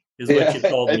steaks is what you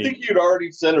told me. I think you'd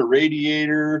already sent a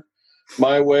radiator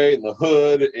my way and the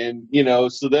hood, and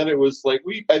so then it was like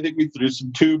I think we threw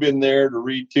some tube in there to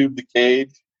retube the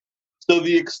cage. So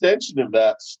the extension of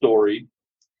that story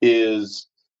is,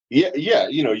 you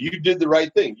did the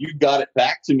right thing. You got it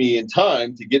back to me in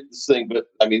time to get this thing, but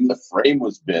I mean the frame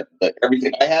was bent,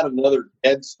 everything. I had another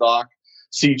dead stock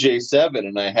CJ7,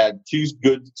 and I had two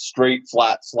good straight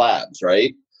flat slabs,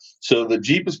 right? So the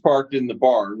Jeep is parked in the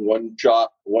barn,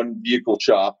 one vehicle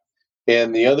shop,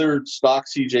 and the other stock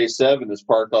CJ7 is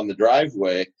parked on the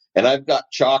driveway, and I've got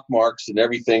chalk marks and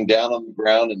everything down on the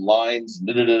ground and lines,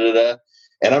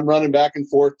 and I'm running back and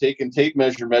forth taking tape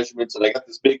measurements, and I got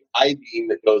this big I-beam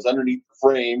that goes underneath the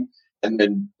frame, and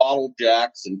then bottle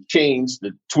jacks and chains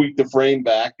to tweak the frame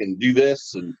back and do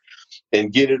this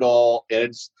and get it all.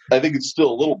 And I think it's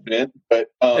still a little bent, but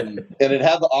and it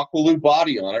had the Aqualoo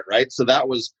body on it, right? So that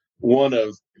was one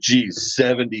of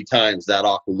 70 times that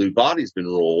Aqualoo body's been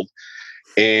rolled.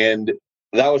 And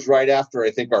that was right after,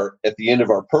 I think, at the end of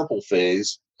our purple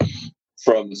phase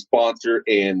from the sponsor,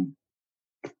 and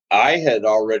I had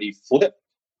already flipped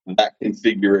that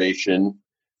configuration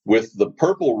with the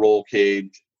purple roll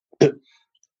cage.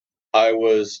 I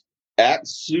was at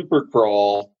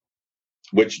Supercrawl,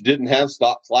 which didn't have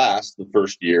stock class the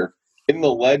first year, in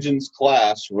the Legends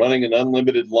class, running an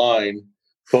unlimited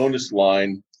bonus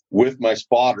line with my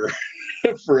spotter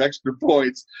for extra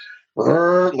points.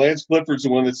 Lance Clifford's the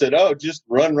one that said, just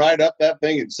run right up that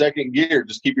thing in second gear.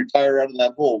 Just keep your tire out of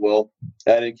that hole. Well,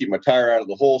 I didn't keep my tire out of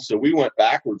the hole, so we went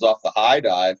backwards off the high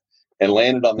dive and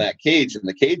landed on that cage, and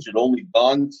the cage had only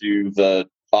gone to the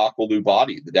Aqualoo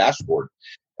body, the dashboard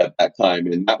at that time,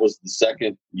 and that was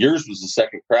yours was the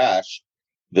second crash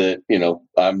that,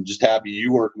 I'm just happy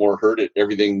you weren't more hurt.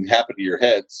 Everything happened to your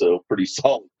head, so pretty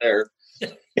solid there.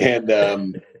 And,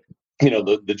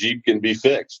 the Jeep can be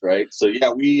fixed, right? So, yeah,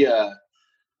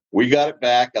 we got it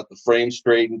back, got the frame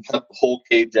straightened, cut the whole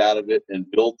cage out of it,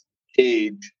 and built the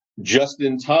cage just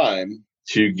in time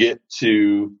to get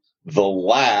to the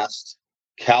last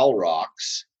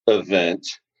CalRocks event.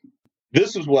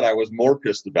 This is what I was more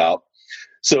pissed about.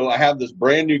 So I have this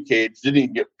brand new cage, didn't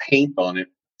even get paint on it,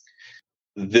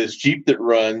 this Jeep that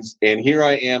runs, and here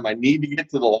I am. I need to get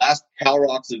to the last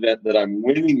CalRocks event that I'm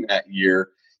winning that year,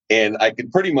 and I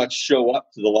could pretty much show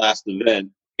up to the last event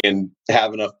and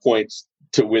have enough points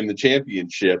to win the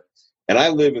championship. And I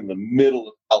live in the middle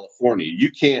of California.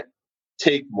 You can't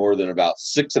take more than about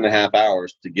 6.5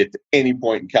 hours to get to any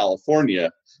point in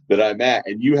California that I'm at.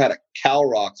 And you had a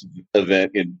CalRocks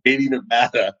event in Beatty,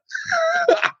 Nevada.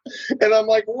 And I'm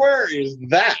like, where is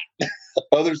that?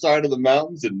 Other side of the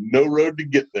mountains and no road to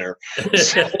get there.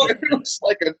 So it was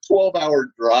like a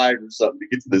 12-hour drive or something to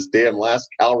get to this damn last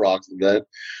CalRocks event.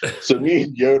 So me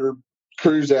and Yoder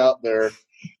cruise out there.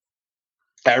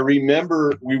 I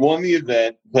remember we won the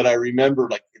event, but I remember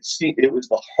like it was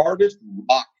the hardest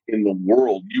rock in the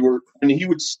world. When he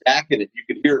would stack it, you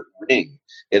could hear it ring.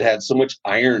 It had so much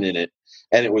iron in it,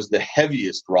 and it was the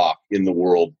heaviest rock in the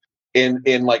world. And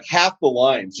like half the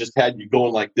lines just had you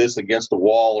going like this against a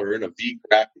wall or in a V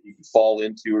crack that you could fall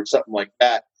into or something like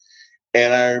that.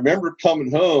 And I remember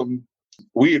coming home,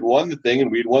 we had won the thing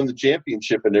and we had won the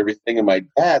championship and everything. And my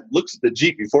dad looks at the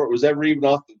Jeep before it was ever even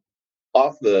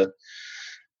off the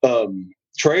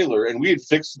trailer, and we had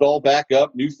fixed it all back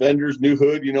up, new fenders, new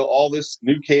hood, all this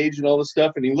new cage and all this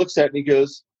stuff. And he looks at it and he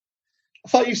goes, "I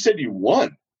thought you said you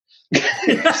won."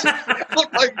 It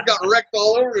looked like it got wrecked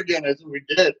all over again. I said, "We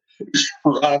did."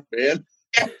 Rough, man.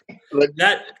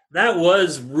 That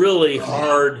was really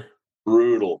hard.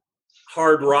 Brutal.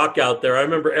 Hard rock out there. I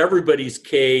remember everybody's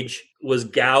cage was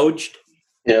gouged.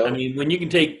 Yeah. I mean, when you can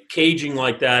take caging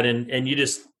like that and you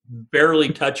just barely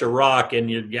touch a rock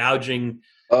and you're gouging,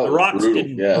 the rocks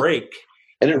didn't break.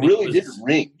 And it really didn't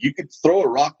ring. You could throw a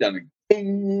rock down and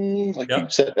ding, like you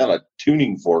set down a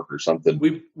tuning fork or something.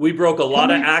 We broke a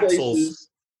lot of axles. Places,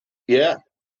 yeah,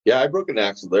 I broke an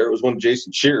axle there. It was one of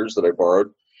Jason Shearer's that I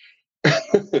borrowed.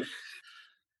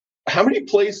 How many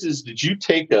places did you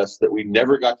take us that we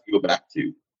never got to go back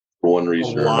to for one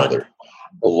reason or another?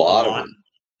 A lot of them.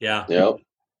 Yeah. Yeah.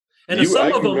 And I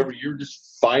remember you were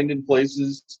just finding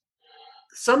places.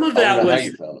 Some of that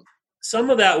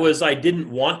was I didn't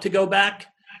want to go back.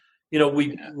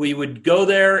 We would go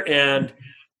there and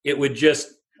it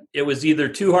was either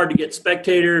too hard to get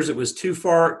spectators. It was too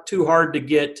hard to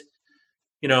get,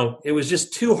 it was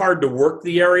just too hard to work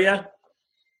the area.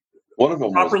 One of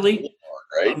them properly. Was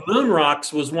right? Moon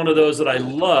Rocks was one of those that I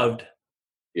loved.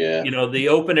 Yeah. The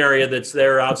open area that's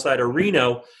there outside of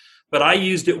Reno, but I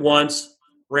used it once.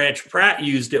 Ranch Pratt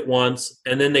used it once,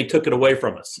 and then they took it away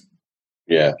from us.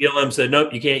 Yeah. BLM said,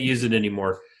 nope, you can't use it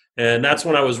anymore. And that's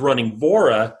when I was running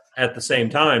Vora at the same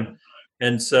time.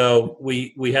 And so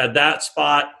we had that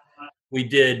spot. We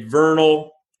did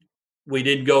Vernal. We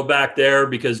didn't go back there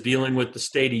because dealing with the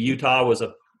state of Utah was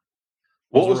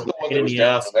what was the one that was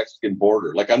down the Mexican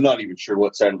border? Like, I'm not even sure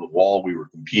what side of the wall we were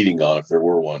competing on, if there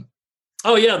were one.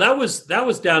 Oh yeah, that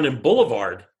was down in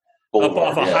Boulevard up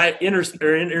off a high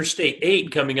Interstate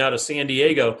 8 coming out of San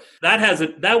Diego.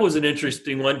 That was an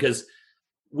interesting one because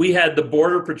we had the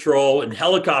Border Patrol and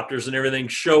helicopters and everything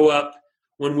show up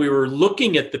when we were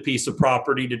looking at the piece of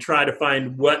property to try to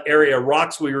find what area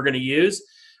rocks we were going to use.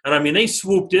 And I mean, they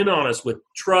swooped in on us with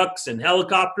trucks and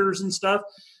helicopters and stuff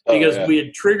because we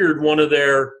had triggered one of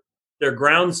their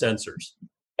ground sensors.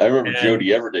 I remember Jody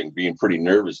Everding being pretty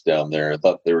nervous down there. I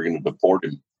thought they were going to deport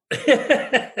him.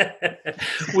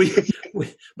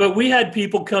 But we had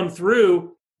people come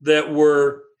through that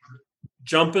were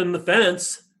jumping the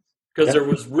fence because there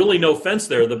was really no fence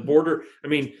there. The border, I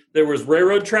mean, there was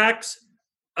railroad tracks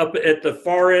up at the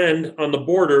far end on the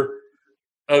border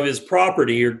of his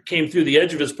property, or came through the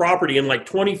edge of his property, and like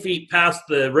 20 feet past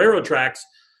the railroad tracks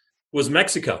was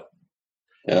Mexico.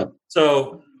 Yeah.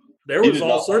 So there was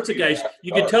all sorts of guys.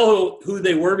 You could tell who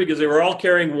they were because they were all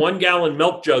carrying 1-gallon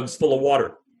milk jugs full of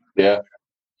water. Yeah.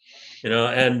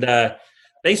 And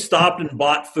they stopped and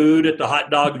bought food at the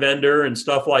hot dog vendor and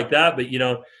stuff like that. But,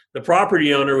 the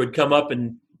property owner would come up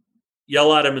and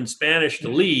yell at him in Spanish to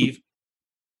leave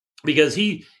because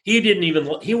he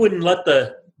wouldn't let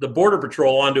the Border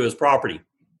Patrol onto his property.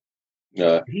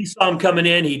 He saw him coming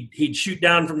in. He'd shoot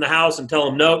down from the house and tell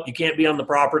him, "Nope, you can't be on the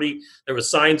property." There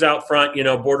was signs out front,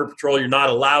 Border Patrol, you're not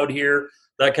allowed here,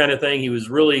 that kind of thing. He was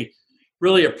really,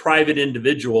 really a private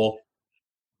individual.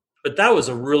 But that was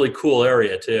a really cool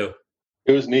area too.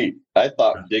 It was neat. I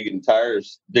thought digging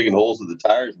holes with the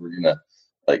tires, were gonna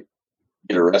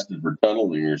get arrested for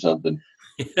tunneling or something.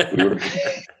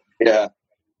 Yeah,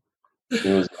 it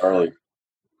was gnarly.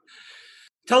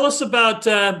 Tell us about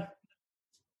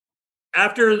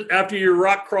after your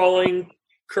rock crawling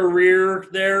career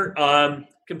there,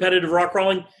 competitive rock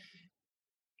crawling.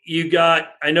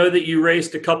 I know that you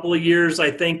raced a couple of years,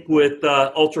 I think, with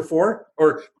Ultra 4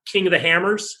 or King of the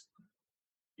Hammers.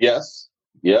 Yes.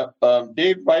 Yeah.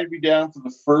 Dave invited me down for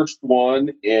the first one,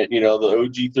 and the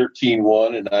OG 13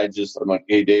 one, and I'm like,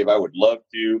 "Hey Dave, I would love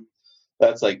to.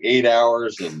 That's like 8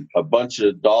 hours and a bunch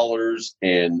of dollars,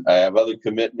 and I have other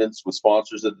commitments with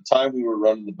sponsors." At the time, we were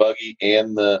running the buggy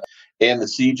and the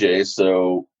CJ,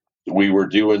 so we were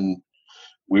doing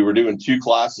 2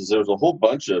 classes. There was a whole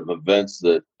bunch of events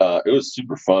that it was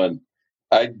super fun.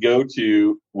 I'd go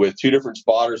to with 2 different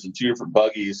spotters and 2 different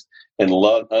buggies and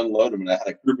unload them. And I had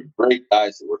a group of great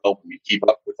guys that were helping me keep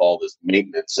up with all this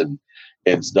maintenance and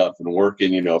stuff and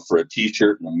working, for a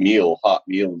t-shirt and a meal, hot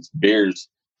meal and some beers.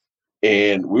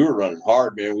 and we were running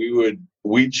hard, man.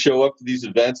 We'd show up to these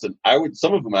events, and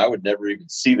some of them I would never even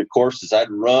see the courses. I'd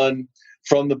run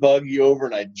from the buggy over,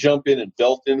 and I'd jump in and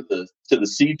belt into the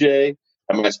CJ,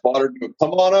 and my spotter would go,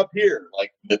 "Come on up here!"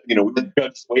 Like, we had the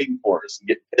judges waiting for us and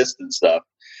get pissed and stuff.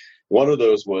 One of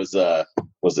those was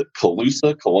it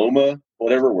Coloma,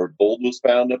 whatever, where gold was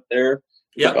found up there.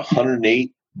 Yep. Like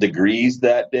 108 degrees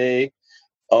that day.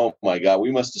 Oh my God,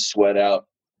 we must have sweat out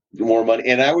more money.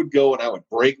 And I would go and I would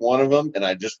break one of them, and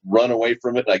I'd just run away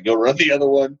from it. And I'd go run the other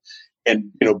one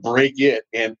and, break it.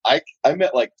 And I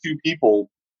met like 2 people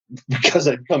because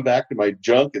I'd come back to my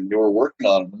junk and they were working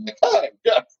on them. I'm like, "Hi,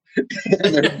 Jeff."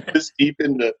 And they're just deep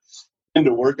into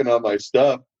working on my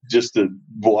stuff just to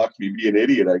watch me be an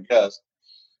idiot, I guess.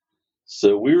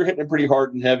 So we were hitting it pretty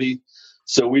hard and heavy.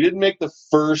 So we didn't make the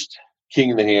first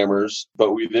King of the Hammers,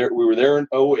 but we were there in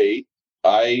 2008.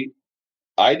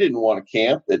 I didn't want to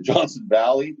camp at Johnson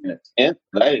Valley in a tent,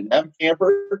 and I didn't have a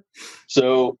camper.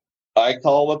 So I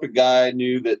called up a guy I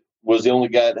knew that was the only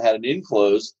guy that had an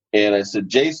enclosed, and I said,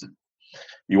 "Jason,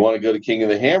 you want to go to King of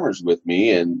the Hammers with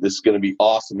me? And this is going to be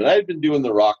awesome." And I had been doing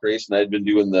the rock race, and I had been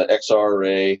doing the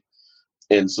XRA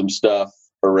and some stuff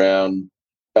around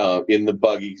in the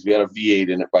buggy, because we had a V8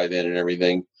 in it by then and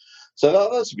everything. So I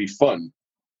thought this would be fun.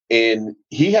 And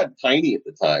he had Tiny at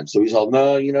the time. So he's all,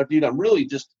 "No, dude, I'm really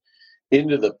just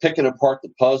into the picking apart the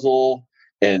puzzle,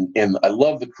 and I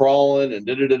love the crawling and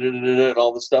and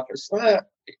all this stuff." I said,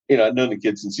 I'd known the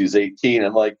kid since he was 18.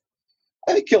 I'm like,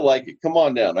 "I think he'll like it. Come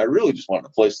on down. I really just want a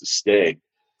place to stay."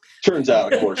 Turns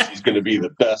out, of course, he's going to be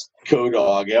the best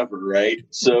co-dog ever, right?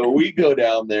 So we go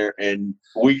down there, and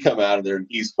we come out of there, and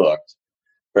he's hooked,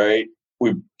 right?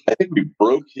 I think we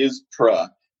broke his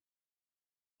truck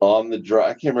on the drive.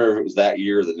 I can't remember if it was that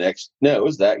year or the next. No, it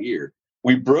was that year.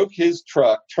 We broke his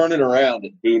truck turning around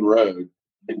at Boone Road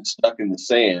and stuck in the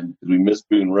sand because we missed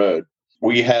Boone Road.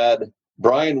 We had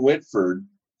Brian Whitford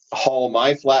haul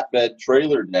my flatbed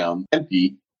trailer down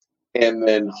empty, and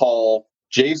then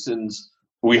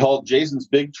we hauled Jason's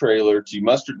big trailer to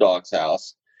Mustard Dog's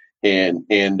house, and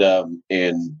can't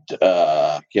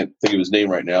think of his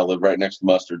name right now. Lived right next to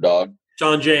Mustard Dog.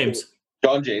 John James,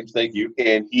 thank you.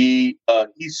 And he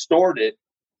stored it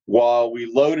while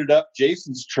we loaded up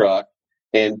Jason's truck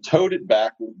and towed it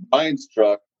back with Brian's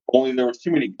truck. Only there was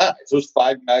too many guys. There was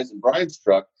 5 guys in Brian's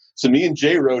truck. So me and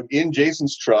Jay rode in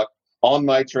Jason's truck on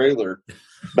my trailer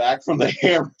back from the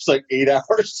Hammers, like 8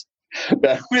 hours.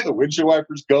 Back with the windshield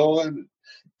wipers going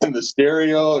and the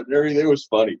stereo and everything. It was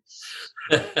funny.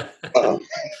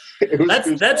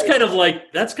 That's kind of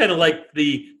like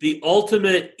the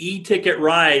ultimate e-ticket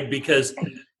ride, because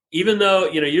even though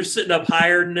you're sitting up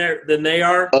higher than they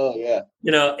are, oh yeah,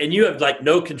 and you have like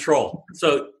no control.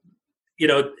 So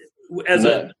as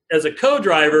a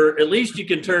co-driver, at least you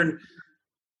can turn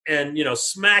and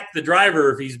smack the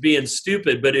driver if he's being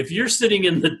stupid. But if you're sitting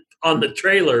on the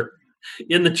trailer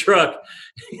in the truck,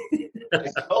 I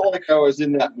felt like I was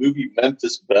in that movie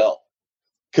Memphis Belle,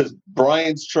 because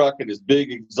Brian's truck and his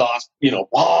big exhaust,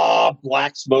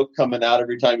 black smoke coming out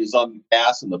every time he's on the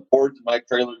gas, and the boards of my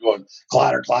trailer going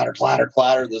clatter, clatter, clatter,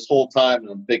 clatter this whole time. And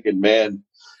I'm thinking, man,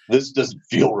 this doesn't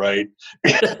feel right.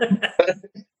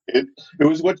 It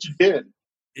was what you did.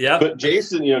 Yeah. But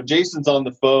Jason's on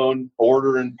the phone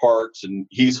ordering parts, and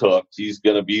he's hooked. He's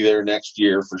going to be there next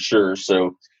year for sure.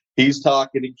 So he's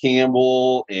talking to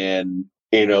Campbell and,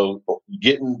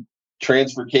 getting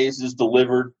transfer cases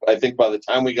delivered, I think, by the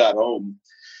time we got home.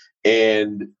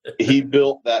 And he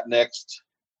built that next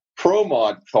Pro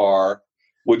Mod car,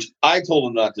 which I told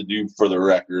him not to do, for the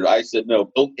record. I said, no,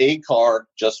 build a car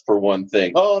just for one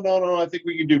thing. Oh, no, I think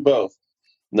we can do both.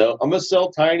 No, I'm going to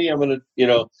sell Tiny. I'm going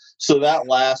to, so that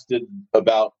lasted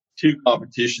about 2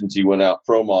 competitions. He went out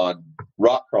Pro Mod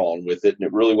rock crawling with it, and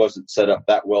it really wasn't set up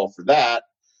that well for that.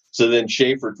 So then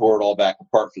Schaefer tore it all back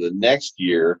apart for the next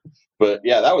year. But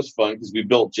yeah, that was fun because we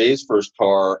built Jay's first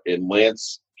car, and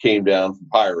Lance came down from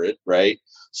Pirate, right?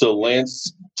 So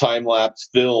Lance time-lapse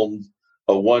filmed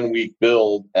a 1-week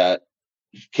build at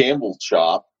Campbell's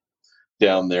shop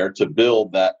down there to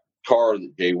build that car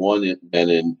that Jay won in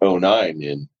 2009.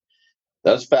 And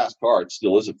that was a fast car. It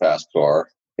still is a fast car.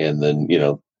 And then,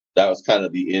 that was kind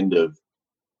of the end of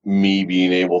me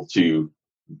being able to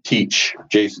teach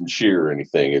Jason Shear or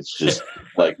anything. It's just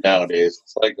like nowadays,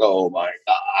 it's like, oh my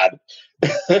God.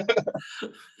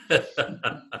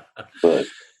 But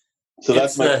so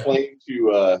that's my claim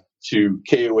to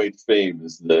KOH fame,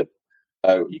 is that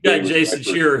you got Jason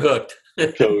Shearer hooked.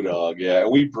 Co-dog, yeah.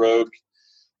 We broke,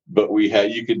 but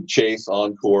you could chase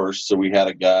on course. So we had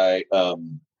a guy,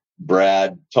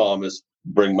 Brad Thomas,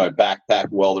 bring my backpack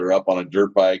welder up on a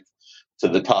dirt bike to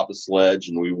the top of sledge,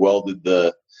 and we welded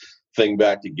the thing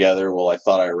back together. Well, I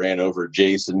thought I ran over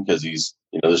Jason because he's,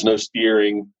 there's no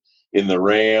steering in the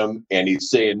Ram, and he's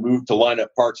saying move to line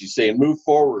up parts. He's saying move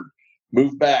forward,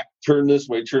 move back, turn this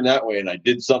way, turn that way, and I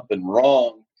did something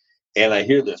wrong, and I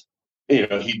hear this,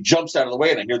 he jumps out of the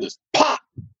way, and I hear this pop,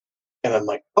 and I'm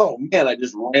like, oh man, I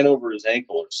just ran over his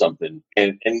ankle or something,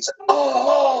 and he's like,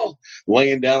 oh,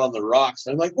 laying down on the rocks.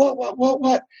 And I'm like,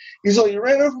 what? He's like, you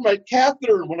ran over my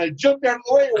catheter when I jumped out of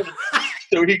the way.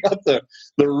 So he got the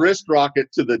wrist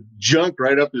rocket to the junk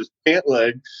right up his pant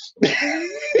leg.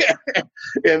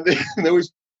 and then we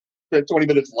spent 20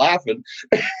 minutes laughing.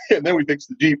 And then we fixed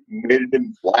the Jeep and made it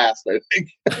in blast, I think.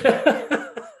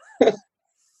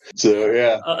 So,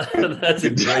 yeah. That's a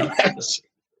great.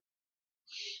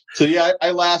 So, yeah,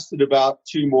 I lasted about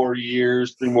 3 more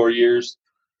years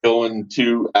going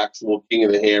to actual King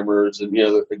of the Hammers. And,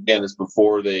 again, it's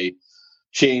before they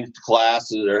changed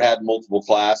classes or had multiple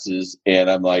classes. And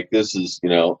I'm like, this is,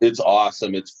 it's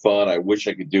awesome. It's fun. I wish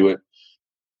I could do it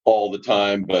all the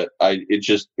time. But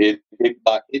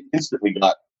it instantly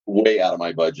got way out of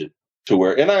my budget to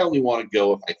where, and I only want to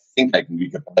go if I think I can be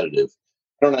competitive.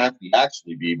 I don't have to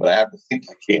actually be, but I have to think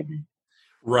I can be.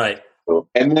 Right. So,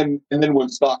 and then when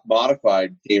stock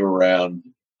modified came around,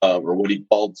 or what he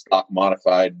called stock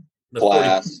modified the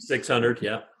class, 600,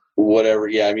 yeah, whatever.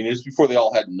 Yeah, I mean, it was before they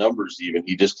all had numbers. Even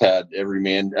he just had every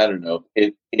man. I don't know.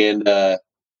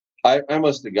 I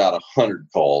must have got 100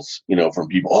 calls, from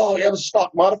people. Oh, you have a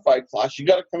stock modified class. You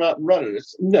got to come out and run it.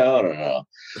 It's, no.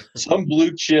 Some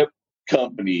blue chip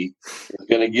company is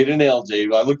going to get an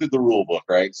LJ. I looked at the rule book,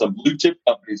 right? Some blue chip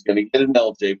company is going to get an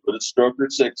LJ, put a Stroker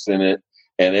 6 in it,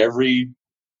 and every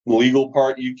legal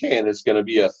part you can, it's going to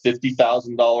be a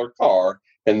 $50,000 car,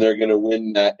 and they're going to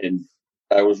win that. And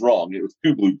I was wrong. It was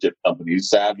 2 blue chip companies,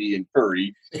 Savvy and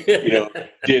Curry, did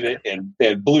it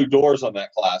and blew doors on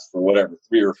that class for whatever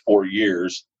 3 or 4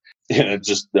 years, and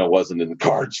that wasn't in the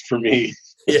cards for me.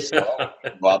 Yeah. So I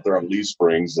go out there on leaf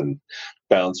springs and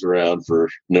bounce around for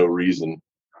no reason.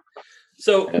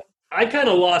 So I kind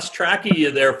of lost track of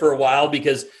you there for a while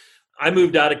because I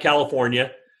moved out of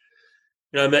California.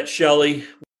 I met Shelly.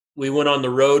 We went on the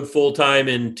road full time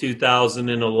in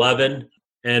 2011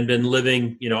 and been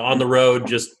living, on the road,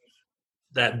 just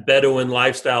that Bedouin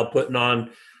lifestyle, putting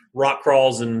on rock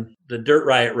crawls and the dirt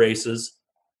riot races.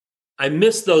 I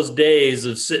miss those days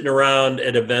of sitting around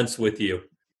at events with you.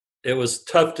 It was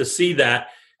tough to see that.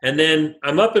 And then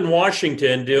I'm up in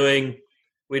Washington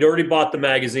we'd already bought the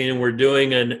magazine, and we're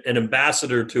doing an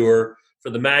ambassador tour for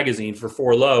the magazine for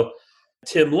 4 Low.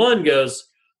 Tim Lund goes,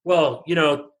 well,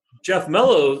 Jeff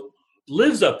Mello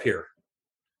lives up here.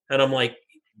 And I'm like,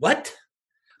 what?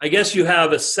 I guess you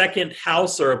have a second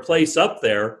house or a place up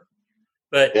there,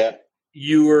 but yeah.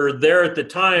 You were there at the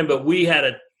time, but we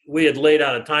had laid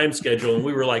out a time schedule, and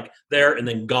we were like there and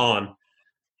then gone.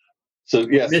 So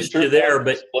yes, missed you there,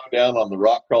 but slow down on the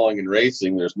rock crawling and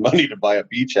racing. There's money to buy a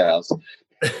beach house.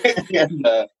 And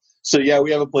so yeah,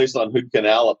 we have a place on Hood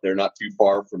Canal up there, not too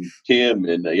far from Tim.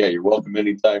 And yeah, you're welcome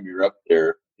anytime you're up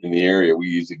there in the area. We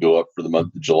usually go up for the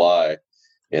month of July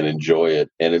and enjoy it.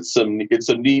 And it's a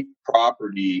neat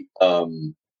property.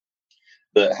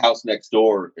 The house next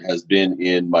door has been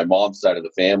in my mom's side of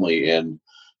the family, and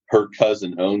her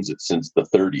cousin owns it since the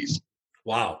 30s.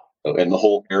 Wow. And the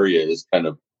whole area is kind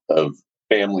of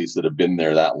families that have been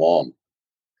there that long.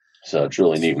 So it's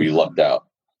really neat. We lucked out.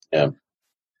 Yeah.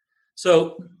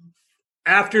 So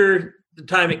after the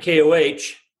time at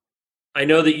KOH, I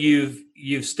know that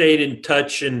you've stayed in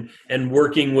touch and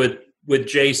working with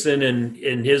Jason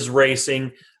and his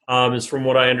racing, is from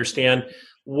what I understand.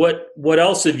 What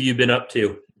else have you been up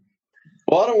to?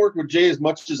 Well, I don't work with Jay as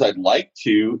much as I'd like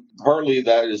to. Partly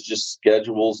that is just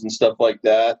schedules and stuff like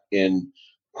that. And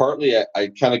partly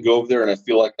I kind of go over there and I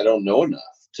feel like I don't know enough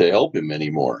to help him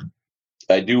anymore.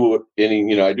 I do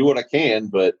what I can,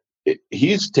 but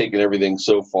he's taken everything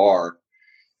so far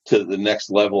to the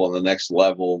next level and the next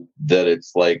level that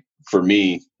it's like, for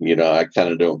me, I kind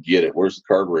of don't get it. Where's the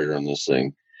carburetor on this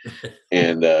thing?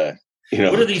 And,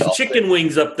 what are these chicken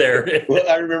wings up there? Well,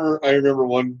 I remember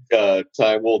one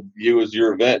time, it was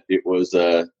your event. It was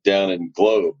down in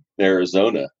Globe,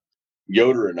 Arizona.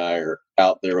 Yoder and I are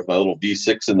out there with my little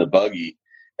V6 in the buggy,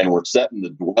 and we're setting the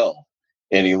dwell.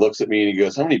 And he looks at me and he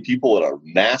goes, how many people at a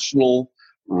national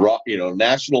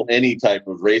any type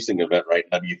of racing event right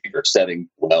now do you think are setting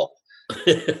dwell?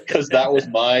 Because that was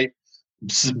my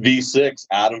V6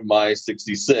 out of my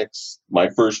 66, my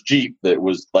first Jeep, that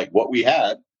was like what we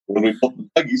had when we built the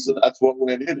buggy. So that's what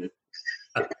went in it.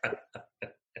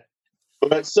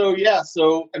 But so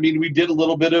I mean, we did a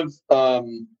little bit of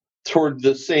toward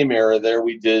the same era there,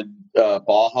 we did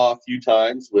Baja a few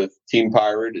times with Team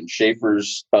Pirate and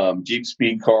Schaefer's Jeep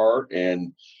Speed car.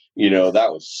 And,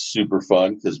 that was super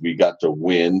fun because we got to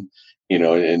win,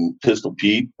 and Pistol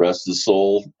Pete, rest his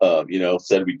soul,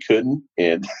 said we couldn't.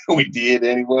 And we did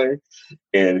anyway.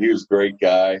 And he was a great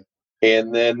guy.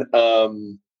 And then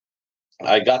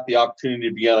I got the opportunity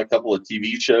to be on a couple of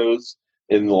TV shows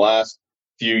in the last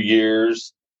few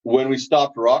years. When we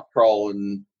stopped rock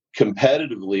crawling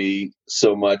competitively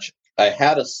so much, I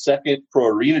had a second Pro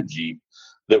Arena Jeep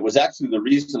that was actually the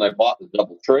reason I bought the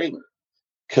double trailer.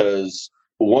 Because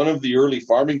one of the early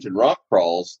Farmington rock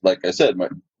crawls, like I said,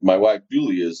 my wife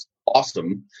Julie is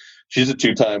awesome. She's a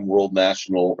 2-time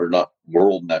national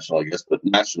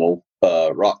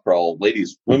rock crawl,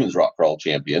 women's rock crawl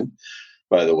champion,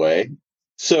 by the way.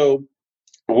 So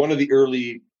one of the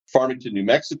early Farmington, New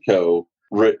Mexico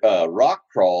rock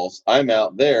crawls, I'm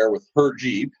out there with her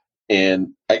Jeep, and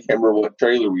I can't remember what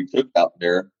trailer we took out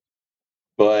there,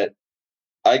 but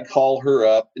I call her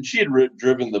up, and she had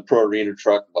driven the Pro Arena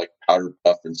truck, like Powder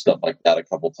Puff and stuff like that, a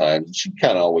couple times. And she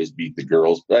kind of always beat the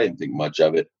girls, but I didn't think much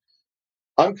of it.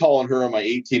 I'm calling her on my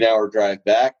 18-hour drive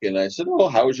back, and I said, "Oh,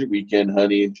 how was your weekend,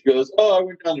 honey?" And she goes, "Oh, I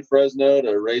went down to Fresno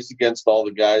to race against all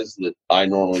the guys that I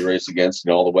normally race against,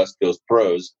 all the West Coast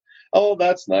pros." "Oh,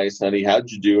 that's nice, honey. How'd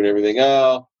you do and everything?"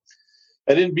 "Oh,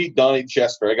 I didn't beat Donnie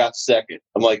Chester. I got second."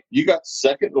 I'm like, "You got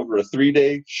second over a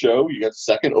 3-day show? You got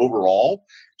second overall?"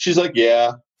 She's like,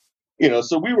 "Yeah."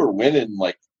 So we were winning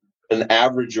like an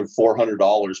average of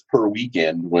 $400 per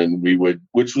weekend when we would,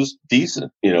 which was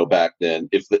decent, back then.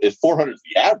 If 400 is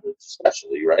the average,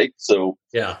 especially, right? So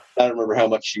yeah, I don't remember how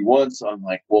much she won. So I'm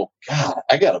like, well, God,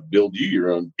 I got to build you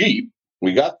your own Jeep.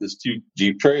 We got this 2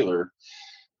 Jeep trailer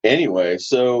anyway.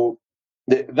 So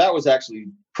that was actually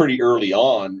pretty early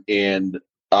on, and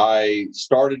I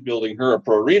started building her a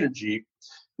Pro Arena Jeep.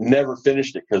 Never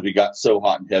finished it because we got so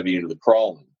hot and heavy into the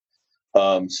crawling.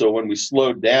 So when we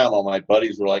slowed down, all my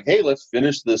buddies were like, "Hey, let's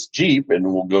finish this Jeep and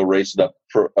we'll go race it up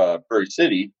Prairie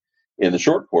City in the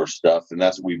short course stuff." And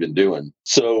that's what we've been doing.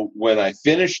 So when I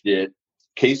finished it,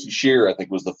 Casey Shear, I think,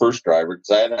 was the first driver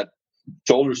because I had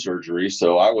shoulder surgery.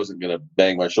 So I wasn't going to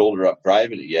bang my shoulder up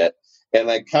driving it yet. And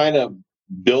I kind of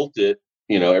built it,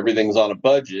 everything's on a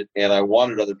budget, and I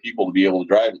wanted other people to be able to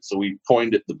drive it. So we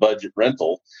coined it the budget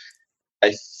rental.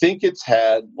 I think it's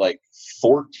had like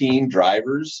 14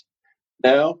 drivers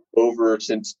now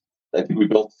since I think we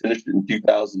finished it in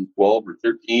 2012 or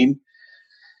 13,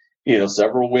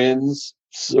 several wins.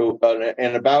 So,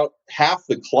 and about half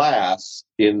the class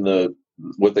in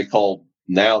what they call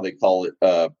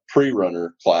it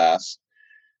pre-runner class.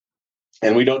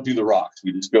 And we don't do the rocks.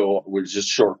 We're just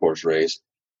short course race.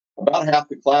 About half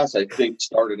the class, I think,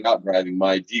 started out driving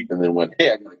my Jeep and then went,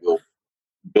 "Hey, I got to go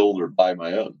build or buy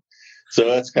my own." So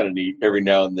that's kind of neat. Every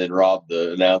now and then, Rob,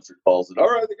 the announcer, calls it, "All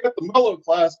right, they got the Mellow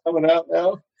class coming out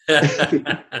now."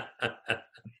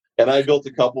 And I built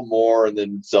a couple more and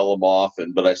then sell them off.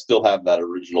 But I still have that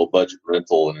original budget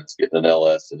rental, and it's getting an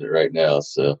LS in it right now.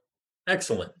 So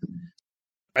excellent.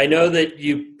 I know that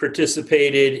you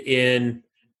participated in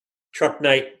Truck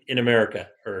Night in America,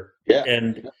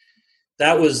 and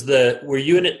that was were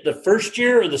you in it the first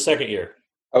year or the second year?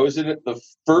 I was in it the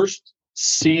first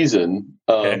season.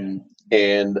 Okay.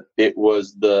 And I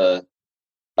was the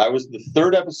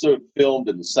 3rd episode filmed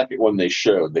and the second one they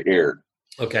aired.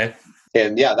 Okay.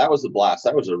 And yeah, that was a blast.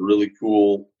 That was a really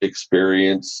cool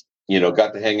experience.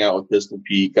 Got to hang out with Pistol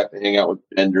Pete, got to hang out with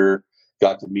Bender,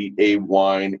 got to meet Abe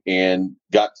Wine, and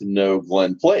got to know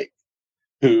Glenn Flake,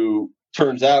 who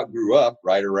turns out grew up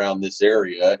right around this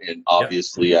area. And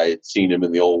obviously I had seen him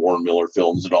in the old Warren Miller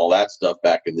films and all that stuff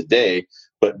back in the day,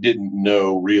 but didn't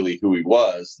know really who he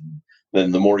was.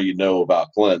 Then the more you know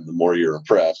about Glenn, the more you're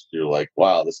impressed. You're like,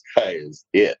 wow, this guy is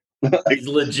it. He's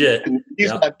legit.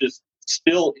 He's not just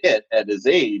still it at his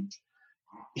age.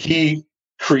 He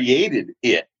created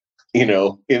it, in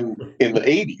the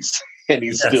 80s, and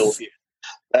he's still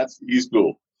it. He's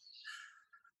cool.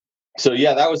 So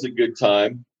yeah, that was a good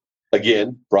time.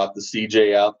 Again, brought the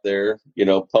CJ out there,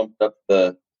 pumped up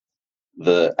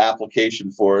the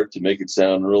application for it to make it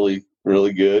sound really,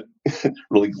 really good,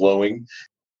 really glowing.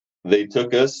 They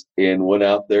took us and went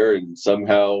out there and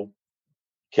somehow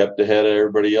kept ahead of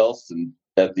everybody else, and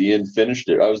at the end finished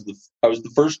it. I was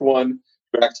the first one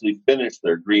to actually finish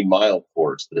their Green Mile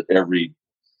course that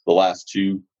the last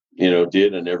 2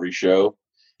 did in every show.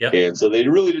 Yep. And so they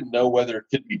really didn't know whether it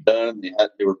could be done.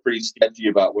 They were pretty sketchy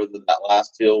about whether that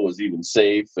last hill was even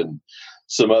safe and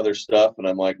some other stuff. And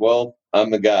I'm like, well,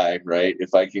 I'm the guy, right?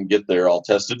 If I can get there, I'll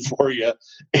test it for you.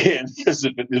 And because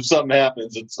if something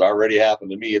happens, it's already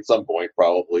happened to me at some point,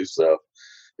 probably. So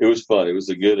it was fun. It was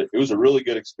a really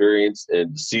good experience,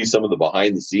 and to see some of the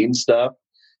behind the scenes stuff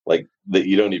like that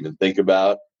you don't even think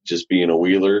about just being a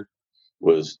wheeler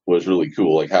was really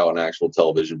cool. Like how an actual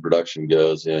television production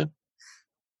goes. Yeah.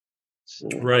 So.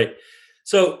 Right.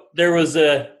 So there was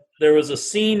a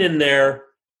scene in there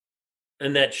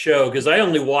in that show, because I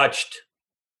only watched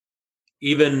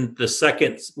even the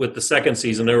second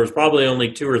season. There was probably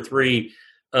only 2 or 3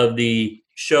 of the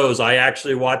shows I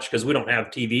actually watched because we don't have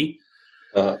TV.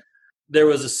 Uh-huh. There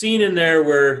was a scene in there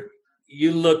where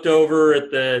you looked over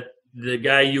at the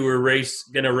guy you were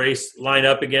going to race line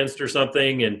up against or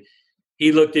something, and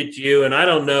he looked at you, and I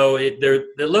don't know, it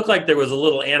looked like there was a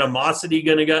little animosity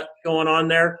going on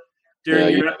there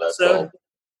during your episode.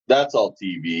 That's all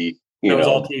TV. That was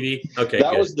all TV. Okay,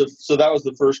 that was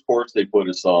the first course they put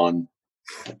us on,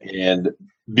 and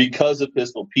because of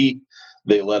Pistol Pete,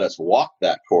 they let us walk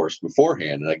that course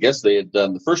beforehand. And I guess they had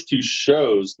done the first 2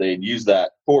 shows. They had used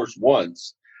that course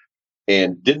once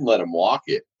and didn't let them walk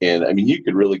it. And I mean, you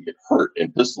could really get hurt.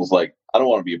 And Pistol's like, I don't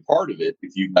want to be a part of it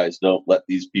if you guys don't let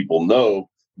these people know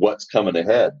what's coming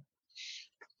ahead.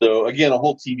 So again, a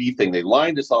whole TV thing. They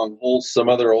lined us on some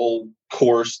other old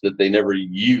course that they never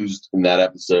used in that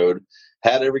episode,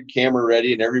 had every camera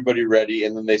ready and everybody ready.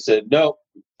 And then they said, no.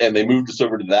 And they moved us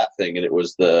over to that thing. And it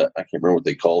was I can't remember what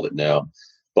they called it now,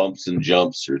 bumps and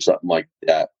jumps or something like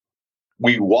that.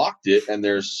 We walked it, and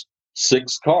there's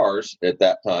 6 cars at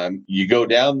that time. You go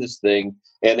down this thing,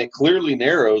 and it clearly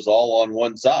narrows all on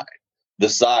one side. The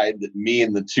side that me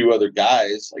and the 2 other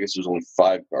guys, I guess there's only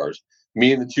 5 cars,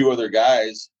 me and the 2 other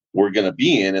guys were going to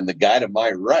be in, and the guy to my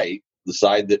right, the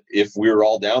side that if we were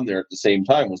all down there at the same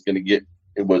time was going to get,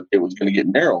 it was going to get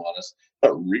narrow on us.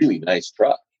 A really nice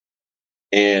truck.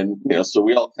 And, so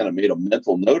we all kind of made a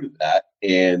mental note of that.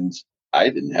 And I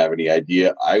didn't have any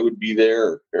idea I would be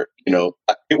there. Or,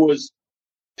 it was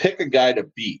pick a guy to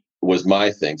beat was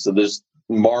my thing. So there's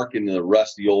Mark in the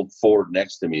rusty old Ford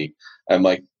next to me. I'm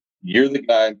like, you're the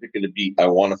guy I'm picking to beat. I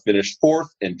want to finish 4th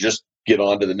and just get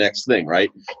on to the next thing, right?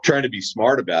 Trying to be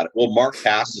smart about it. Well, Mark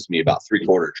passes me about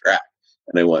 3/4 track.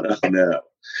 And I went, oh, no.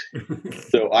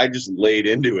 So I just laid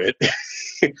into it.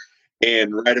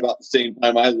 And right about the same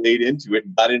time I laid into it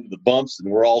and got into the bumps,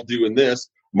 and we're all doing this,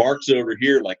 Mark's over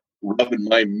here like rubbing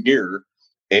my mirror,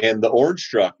 and the orange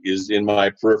truck is in my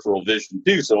peripheral vision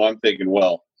too. So I'm thinking,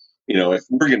 well, if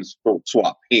we're going to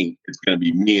swap paint, it's going to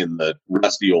be me and the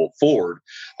rusty old Ford.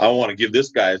 I want to give this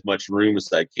guy as much room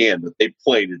as I can, but they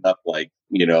played it up like,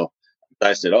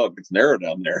 I said, oh, it gets narrow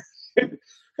down there.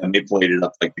 And they played it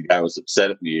up like the guy was upset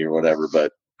at me or whatever.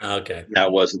 But okay,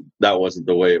 that wasn't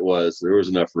the way it was. There was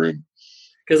enough room.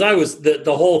 Because I was the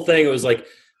whole thing. It was like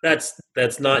that's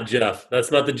not Jeff.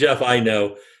 That's not the Jeff I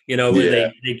know. When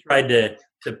they tried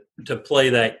to play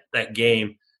that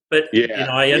game. But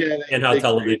I understand how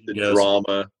television goes.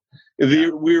 Drama. We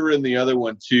were in the other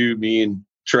one too. Me and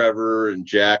Trevor and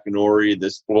Jack and Ori.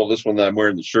 This one that I'm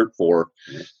wearing the shirt for,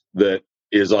 that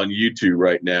is on YouTube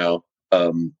right now.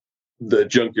 The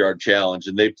Junkyard Challenge,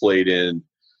 and they played in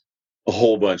a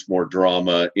whole bunch more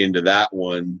drama into that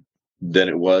one than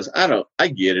it was. I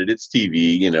get it. It's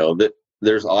TV, that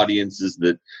there's audiences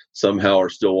that somehow are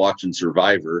still watching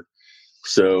Survivor.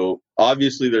 So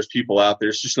obviously there's people out there.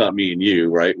 It's just not me and you,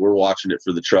 right? We're watching it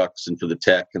for the trucks and for the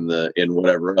tech and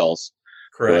whatever else.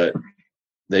 Correct. But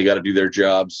they got to do their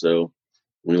job. So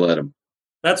we let them.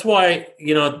 That's why,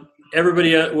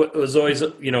 everybody was always,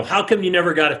 how come you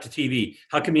never got it to TV?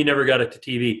 How come you never got it to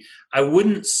TV? I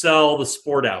wouldn't sell the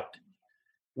sport out.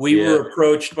 We were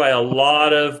approached by a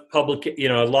lot of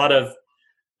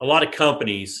a lot of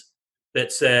companies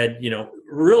that said,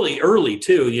 really early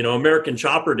too, American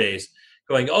Chopper days,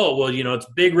 going, oh, well, it's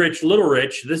Big Rich, Little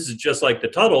Rich. This is just like the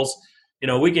Tuttles.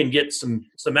 We can get some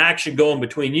action going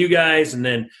between you guys, and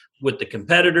then with the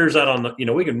competitors out on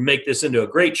the, we can make this into a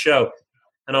great show.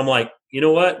 And I'm like, you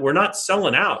know what? We're not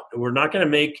selling out. We're not going to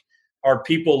make our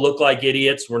people look like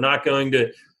idiots. We're not going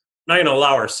to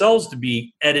allow ourselves to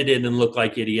be edited and look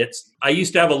like idiots. I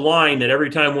used to have a line that every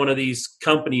time one of these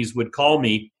companies would call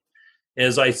me,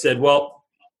 as I said, well,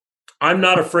 I'm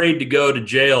not afraid to go to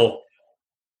jail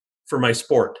for my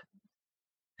sport.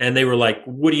 And they were like,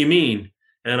 what do you mean?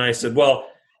 And I said, well,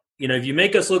 if you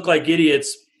make us look like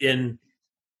idiots in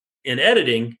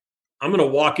editing, I'm going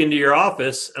to walk into your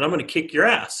office and I'm going to kick your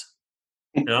ass.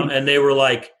 And they were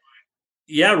like,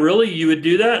 yeah, really? You would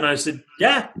do that? And I said,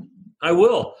 yeah, I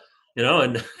will.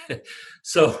 And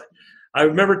so I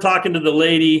remember talking to the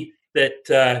lady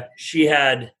that she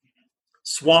had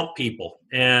swamp people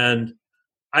and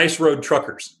ice road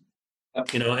truckers,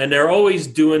 and they're always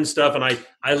doing stuff. And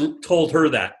I told her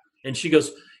that, and she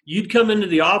goes, you'd come into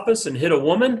the office and hit a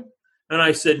woman? And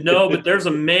I said, no, but there's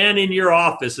a man in your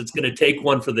office that's going to take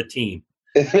one for the team.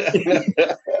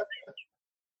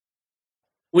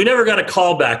 We never got a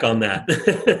call back on that.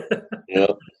 Yeah.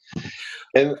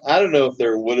 And I don't know if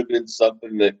there would have been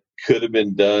something that could have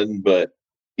been done, but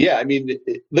yeah, I mean,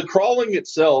 the crawling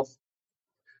itself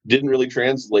didn't really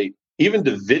translate even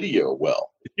to video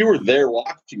well. If you were there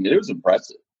watching it, it was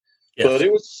impressive. Yes. But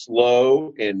it was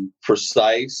slow and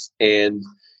precise, and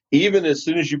even as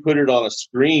soon as you put it on a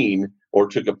screen or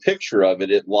took a picture of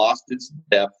it, it lost its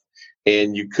depth,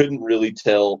 and you couldn't really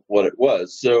tell what it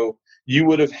was. So you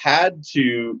would have had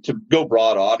to go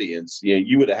broad audience. You know,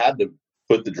 you would have had to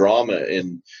put the drama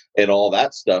and all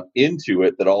that stuff into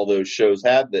it that all those shows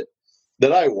had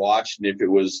that I watched. And if it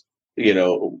was, you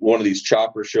know, one of these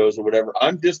chopper shows or whatever,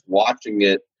 I'm just watching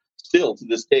it still to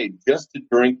this day just to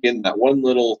drink in that one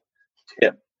little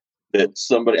tip that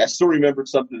I still remember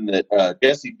something that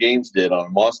Jesse James did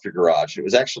on Monster Garage. It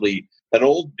was actually an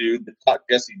old dude that taught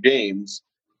Jesse James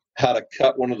how to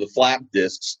cut one of the flap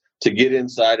discs to get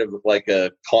inside of like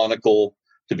a conical,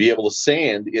 to be able to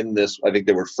sand in this. I think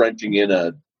they were Frenching in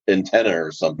a antenna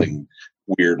or something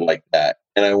weird like that.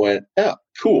 And I went, oh,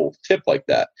 cool, tip like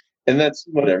that. And that's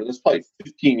whatever. That's probably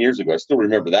 15 years ago. I still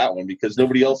remember that one because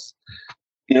nobody else,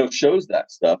 you know, shows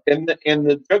that stuff. And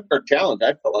the Junkyard Challenge,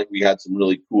 I felt like we had some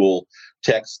really cool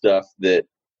tech stuff that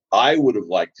I would have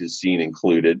liked to have seen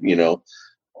included. You know,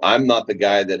 I'm not the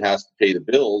guy that has to pay the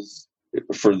bills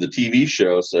for the TV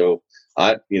show, so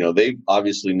they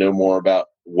obviously know more about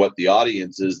what the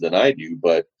audience is than I do.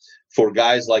 But for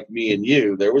guys like me and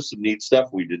you, there was some neat stuff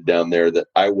we did down there that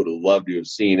I would have loved to have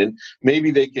seen. And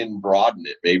maybe they can broaden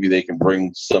it. Maybe they can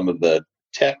bring some of the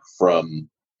tech from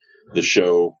the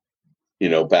show, you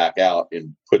know, back out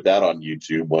and put that on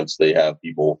YouTube once they have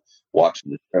people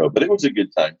watching the show. But it was a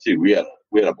good time too. We had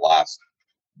a blast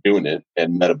doing it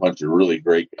and met a bunch of really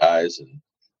great guys, and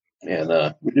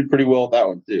we did pretty well with that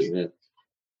one too. Yeah.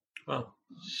 Wow.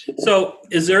 So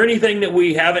is there anything that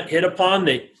we haven't hit upon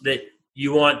that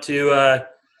you want to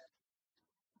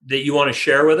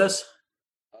share with us?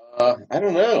 I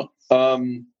don't know.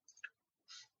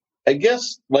 I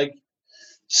guess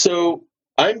so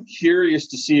I'm curious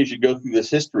to see as you go through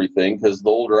this history thing, because the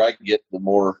older I get, the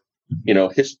more, you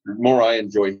know, more I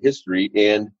enjoy history.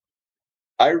 And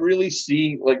I really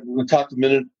see, like we talked a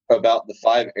minute about the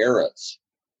 5 eras.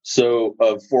 So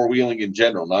of four-wheeling in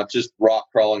general, not just rock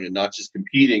crawling and not just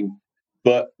competing,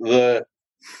 but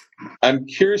I'm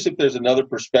curious if there's another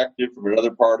perspective from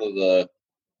another part of the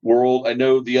world. I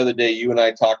know the other day you and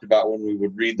I talked about when we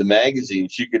would read the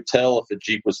magazines, you could tell if a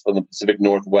Jeep was from the Pacific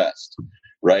Northwest,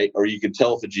 right? Or you could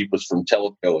tell if a Jeep was from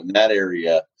Tellico in that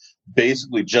area,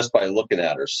 basically just by looking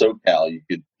at her. SoCal,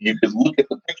 you could look at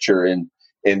the picture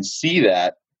and see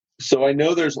that. So I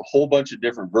know there's a whole bunch of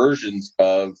different versions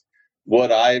of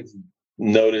what I've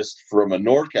noticed from a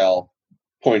NorCal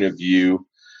point of view.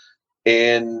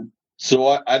 And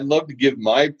so I'd love to give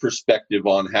my perspective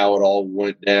on how it all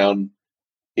went down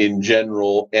in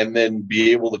general, and then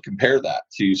be able to compare that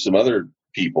to some other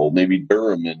people, maybe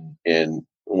Durham and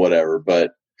whatever.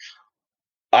 But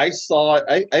I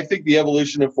think the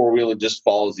evolution of four-wheeling just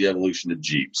follows the evolution of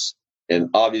Jeeps. And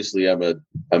obviously I'm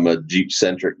a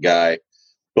Jeep-centric guy,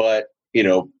 but, you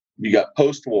know, you got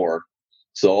post-war.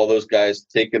 So all those guys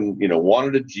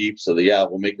wanted a Jeep. So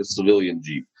we'll make a civilian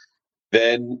Jeep.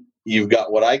 Then you've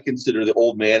got what I consider the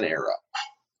old man era.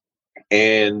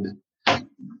 And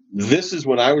this is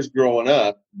when I was growing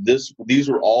up. These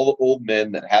were all the old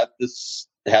men that had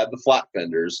the flat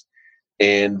fenders.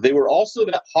 And they were also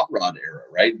that hot rod era,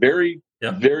 right? Very,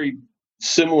 very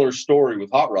similar story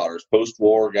with hot rodders.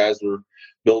 Post-war, guys were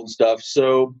building stuff.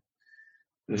 So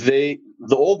the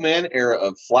old man era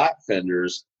of flat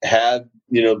fenders had,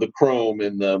 you know, the chrome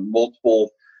and the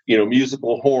multiple, you know,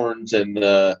 musical horns and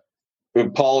the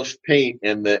polished paint,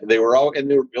 and they were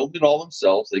building it all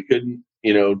themselves. They couldn't,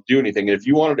 you know, do anything. And if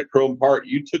you wanted a chrome part,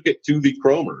 you took it to the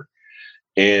chromer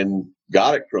and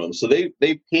got it chrome. So they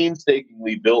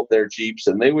painstakingly built their Jeeps,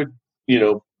 and they would, you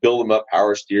know, build them up,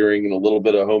 power steering and a little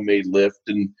bit of homemade lift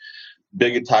and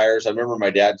big tires. I remember my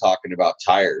dad talking about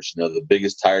tires. You know, the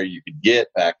biggest tire you could get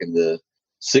back in the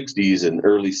 60s and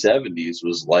early 70s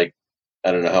was like,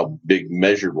 I don't know how big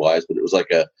measured wise, but it was like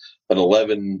an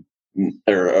 11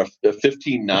 or a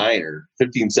 15.9 or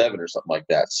 15.7 or something like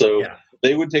that. So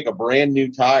they would take a brand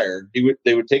new tire.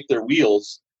 They would take their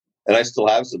wheels, and I still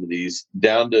have some of these,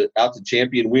 out to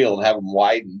Champion Wheel and have them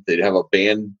widened. They'd have a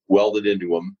band welded into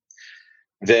them.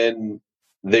 Then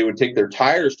they would take their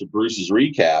tires to Bruce's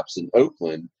Recaps in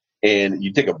Oakland, and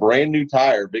you take a brand new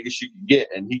tire, biggest you could get,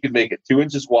 and he could make it 2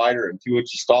 inches wider and 2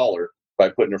 inches taller by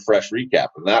putting a fresh recap.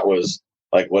 And that was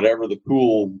like whatever the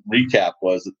cool recap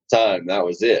was at the time, that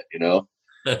was it,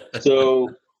 So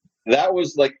that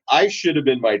was like, I should have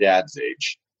been my dad's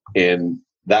age, and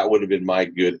that would have been my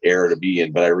good era to be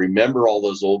in. But I remember all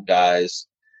those old guys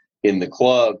in the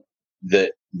club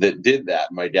that did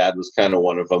that. My dad was kind of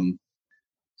one of them.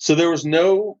 So there was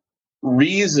no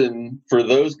reason for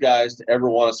those guys to ever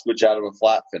want to switch out of a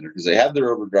flat fender, because they had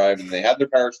their overdrive and they had their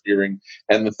power steering,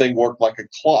 and the thing worked like a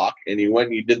clock. And you went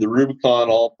and you did the Rubicon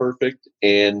all perfect,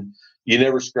 and you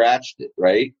never scratched it,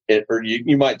 right? Or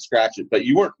you might scratch it, but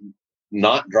you weren't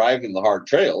not driving the hard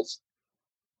trails.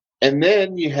 And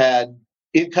then you had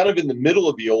it kind of in the middle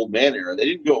of the old man era. They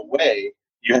didn't go away.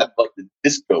 You had like the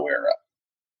disco era.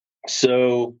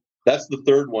 So that's the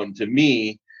third one to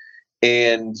me.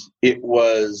 And it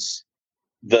was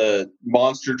the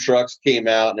monster trucks came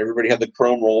out, and everybody had the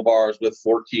chrome roll bars with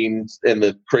 14s and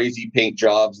the crazy paint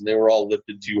jobs, and they were all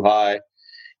lifted too high.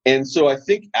 And so I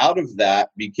think out of that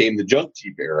became the junk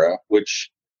Jeep era,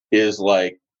 which is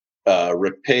like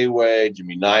Rick Payway,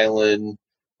 Jimmy Nyland,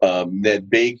 Ned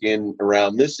Bacon,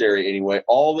 around this area anyway,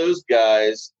 all those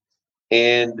guys.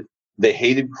 And they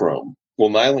hated chrome. Well,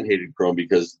 Nyland hated chrome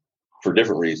because for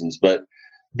different reasons, but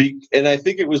and I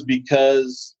think it was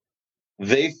because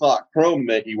they thought chrome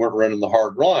meant you weren't running the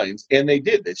hard lines, and they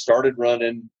did. They started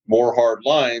running more hard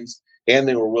lines, and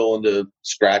they were willing to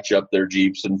scratch up their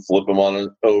Jeeps and flip them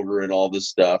on over and all this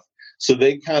stuff. So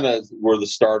they kind of were the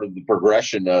start of the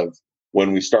progression of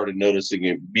when we started noticing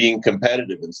it being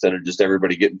competitive instead of just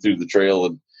everybody getting through the trail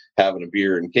and having a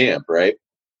beer in camp, right?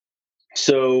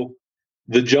 So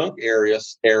the junk era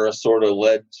sort of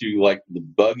led to like the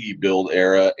buggy build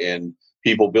era and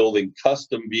people building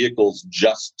custom vehicles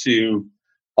just to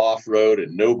off-road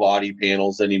and no body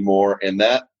panels anymore. And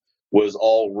that was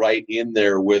all right in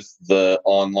there with the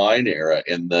online era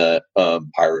and the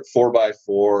Pirate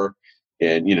 4x4.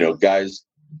 And, guys,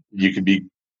 you could be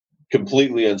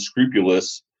completely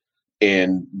unscrupulous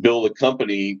and build a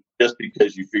company just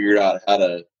because you figured out how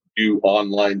to do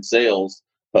online sales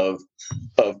of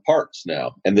parts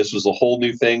now. And this was a whole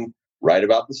new thing right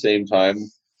about the same time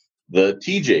the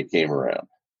TJ came around.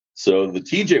 So the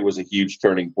TJ was a huge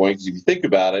turning point, because if you think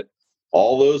about it,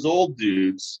 all those old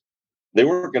dudes, they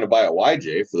weren't going to buy a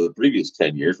YJ for the previous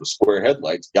 10 years with square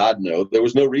headlights. God no. There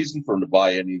was no reason for them to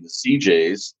buy any of the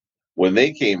CJs when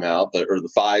they came out, or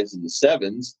the 5s and the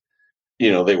 7s.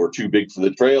 They were too big for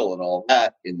the trail and all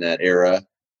that in that era.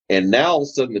 And now all of a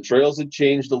sudden the trails had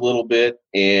changed a little bit,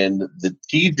 and the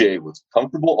TJ was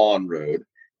comfortable on road,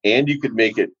 and you could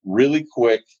make it really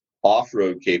quick,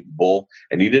 off-road capable,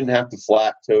 and you didn't have to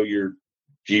flat tow your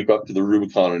Jeep up to the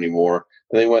Rubicon anymore.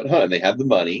 And they went, and they had the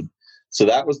money. So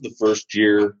that was the first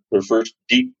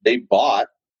Jeep they bought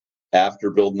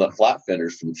after building up flat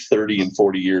fenders from 30 and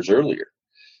 40 years earlier.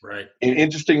 Right. And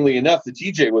interestingly enough, the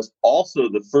TJ was also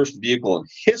the first vehicle in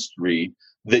history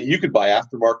that you could buy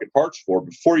aftermarket parts for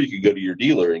before you could go to your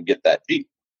dealer and get that Jeep.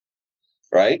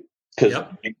 Right? Because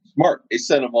smart. They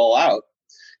sent them all out.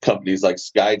 Companies like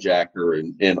Skyjacker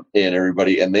and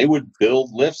everybody, and they would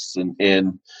build lifts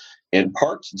and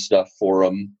parts and stuff for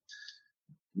them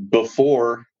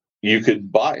before you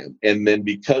could buy them. And then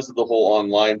because of the whole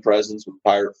online presence with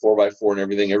Pirate 4x4 and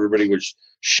everything, everybody was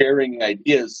sharing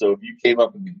ideas. So if you came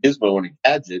up with a gizmo and a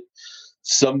gadget,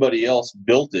 somebody else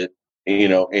built it,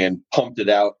 and pumped it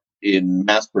out in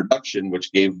mass production,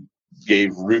 which gave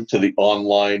root to the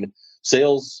online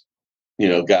sales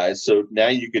guys. So now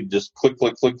you could just click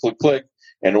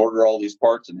and order all these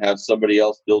parts and have somebody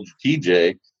else build your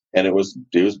TJ. And it was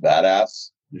badass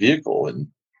vehicle.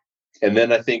 And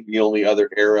then I think the only other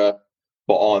era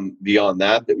beyond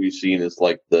that we've seen is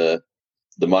like the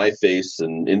MyFace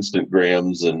and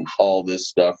Instagrams and all this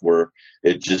stuff, where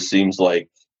it just seems like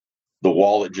the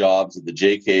wallet jobs of the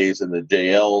JKs and the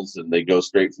JLs, and they go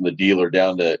straight from the dealer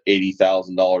down to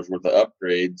 $80,000 worth of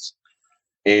upgrades.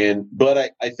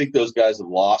 But I think those guys have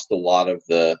lost a lot of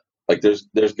the, like,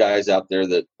 there's guys out there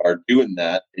that are doing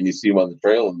that, and you see them on the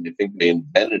trail and they think they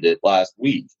invented it last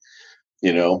week,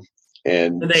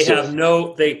 and they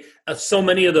have so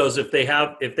many of those, if they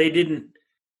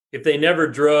never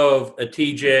drove a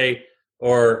TJ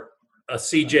or a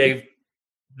CJ,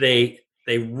 they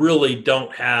really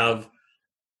don't have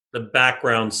the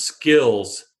background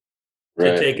skills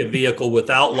to take a vehicle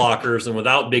without lockers and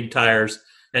without big tires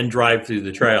and drive through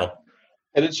the trail.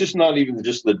 And it's just not even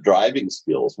just the driving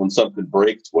skills. When something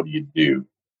breaks, what do you do?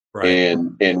 Right.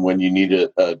 And when you need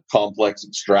a complex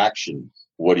extraction,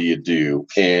 what do you do?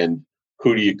 And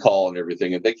who do you call and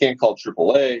everything? And they can't call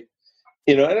AAA,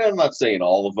 and I'm not saying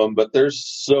all of them, but there's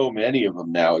so many of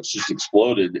them now. It's just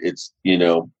exploded. It's,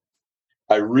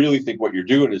 I really think what you're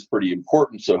doing is pretty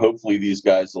important. So hopefully these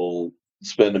guys will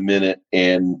spend a minute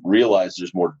and realize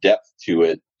there's more depth to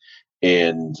it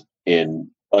and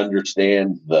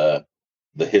understand the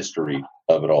history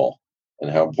of it all and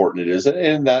how important it is.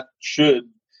 And that should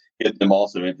get them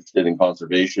also interested in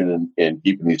conservation and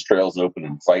keeping these trails open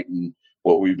and fighting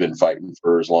what we've been fighting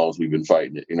for as long as we've been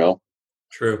fighting it,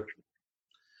 True.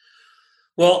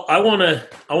 Well, I want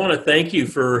to thank you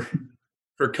for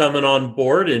coming on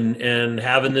board and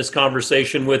having this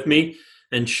conversation with me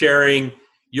and sharing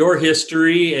your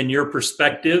history and your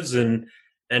perspectives and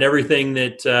everything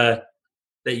that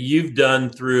you've done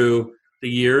through the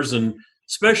years. And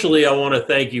especially I want to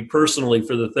thank you personally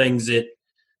for the things that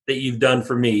you've done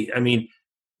for me. I mean,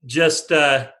 just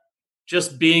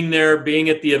being there, being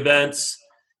at the events,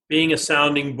 being a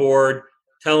sounding board,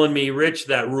 telling me, Rich,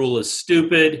 that rule is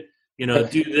stupid,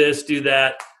 do this, do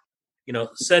that,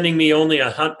 sending me only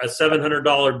a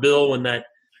 $700 bill when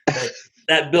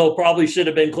that bill probably should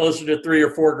have been closer to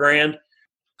 $3,000 or $4,000.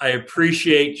 I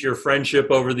appreciate your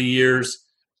friendship over the years.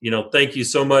 Thank you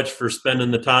so much for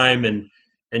spending the time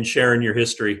and sharing your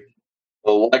history.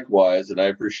 Well, likewise, and I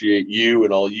appreciate you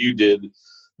and all you did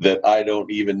that I don't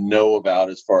even know about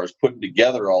as far as putting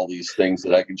together all these things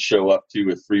that I can show up to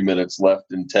with 3 minutes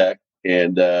left in tech.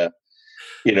 And, and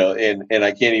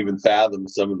I can't even fathom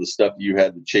some of the stuff you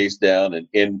had to chase down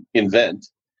and invent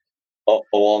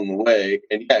along the way.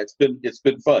 And yeah, it's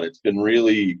been fun. It's been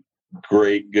really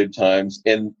great, good times.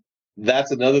 And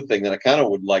that's another thing that I kind of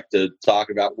would like to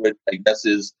talk about, what I guess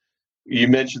is, you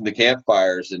mentioned the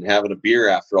campfires and having a beer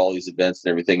after all these events and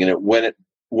everything. And when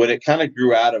it kind of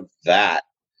grew out of that,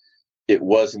 it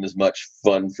wasn't as much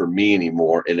fun for me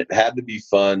anymore. And it had to be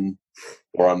fun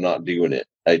or I'm not doing it.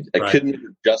 I couldn't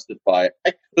justify it.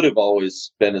 I could have always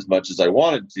spent as much as I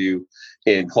wanted to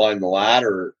and climb the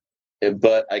ladder,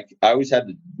 but I always had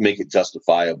to make it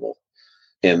justifiable.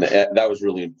 And that was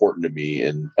really important to me.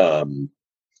 And,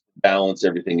 balance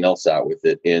everything else out with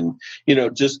it. And,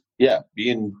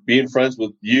 being friends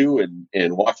with you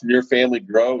and watching your family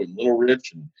grow and Little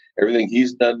Rich and everything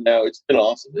he's done now, it's been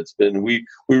awesome. It's been, we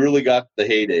really got the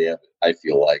heyday of it, I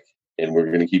feel like, and we're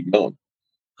going to keep going.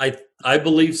 I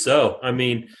believe so. I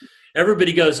mean,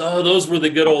 everybody goes, oh, those were the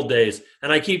good old days.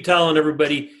 And I keep telling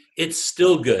everybody, it's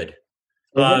still good.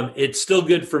 Mm-hmm. It's still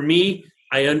good for me.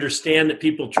 I understand that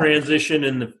people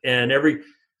transition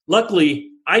luckily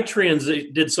I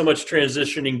did so much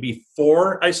transitioning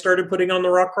before I started putting on the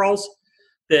rock crawls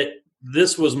that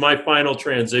this was my final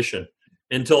transition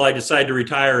until I decided to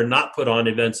retire and not put on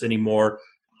events anymore.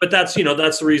 But that's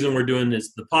the reason we're doing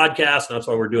this, the podcast. And that's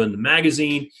why we're doing the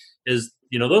magazine is,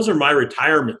 those are my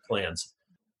retirement plans.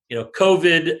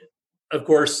 COVID, of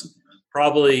course,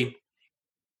 probably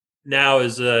now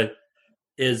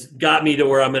is got me to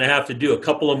where I'm going to have to do a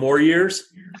couple of more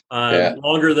years,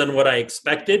 longer than what I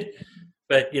expected.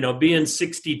 But, being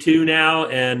 62 now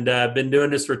and been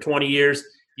doing this for 20 years,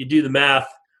 you do the math,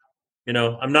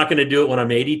 I'm not going to do it when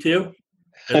I'm 82,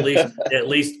 at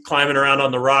least climbing around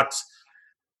on the rocks,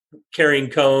 carrying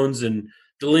cones and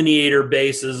delineator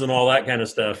bases and all that kind of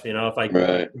stuff. If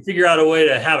I figure out a way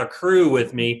to have a crew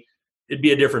with me, it'd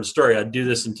be a different story. I'd do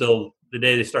this until the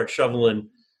day they start shoveling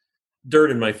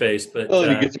dirt in my face. But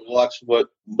you get to watch what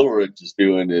Little Rich is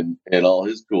doing and all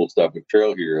his cool stuff with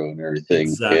Trail Hero and everything.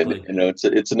 Exactly. And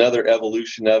it's another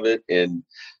evolution of it, and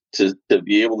to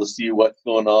be able to see what's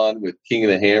going on with King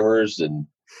of the Hammers, and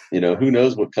who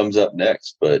knows what comes up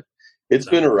next. But it's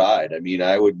been a ride. I mean,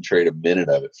 I wouldn't trade a minute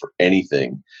of it for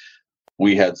anything.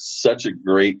 We had such a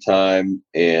great time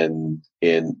and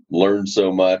learned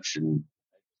so much and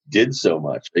did so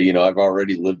much. I've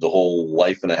already lived a whole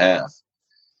life and a half.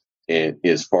 And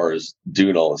as far as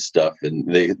doing all this stuff, and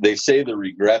they say the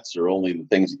regrets are only the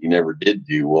things that you never did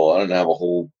do. Well, I don't have a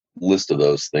whole list of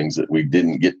those things that we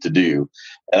didn't get to do,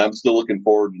 and I'm still looking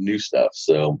forward to new stuff.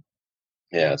 So,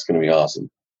 yeah, it's going to be awesome.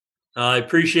 I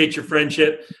appreciate your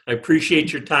friendship. I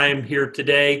appreciate your time here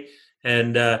today,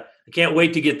 and I can't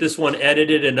wait to get this one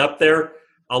edited and up there.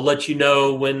 I'll let you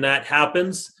know when that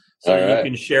happens, so you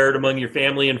can share it among your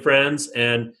family and friends.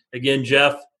 And again,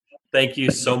 Jeff, thank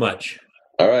you so much.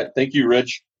 All right. Thank you,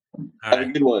 Rich. Have a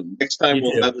good one. Next time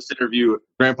we'll have this interview at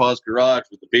Grandpa's garage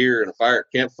with a beer and a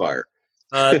campfire.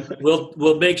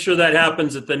 We'll make sure that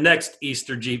happens at the next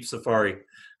Easter Jeep Safari.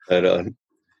 Right on.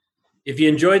 If you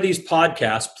enjoy these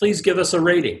podcasts, please give us a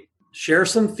rating. Share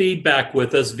some feedback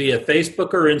with us via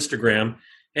Facebook or Instagram,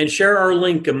 and share our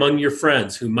link among your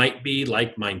friends who might be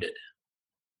like-minded.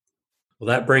 Well,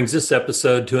 that brings this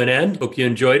episode to an end. Hope you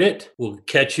enjoyed it. We'll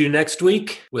catch you next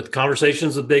week with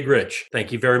Conversations with Big Rich.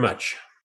 Thank you very much.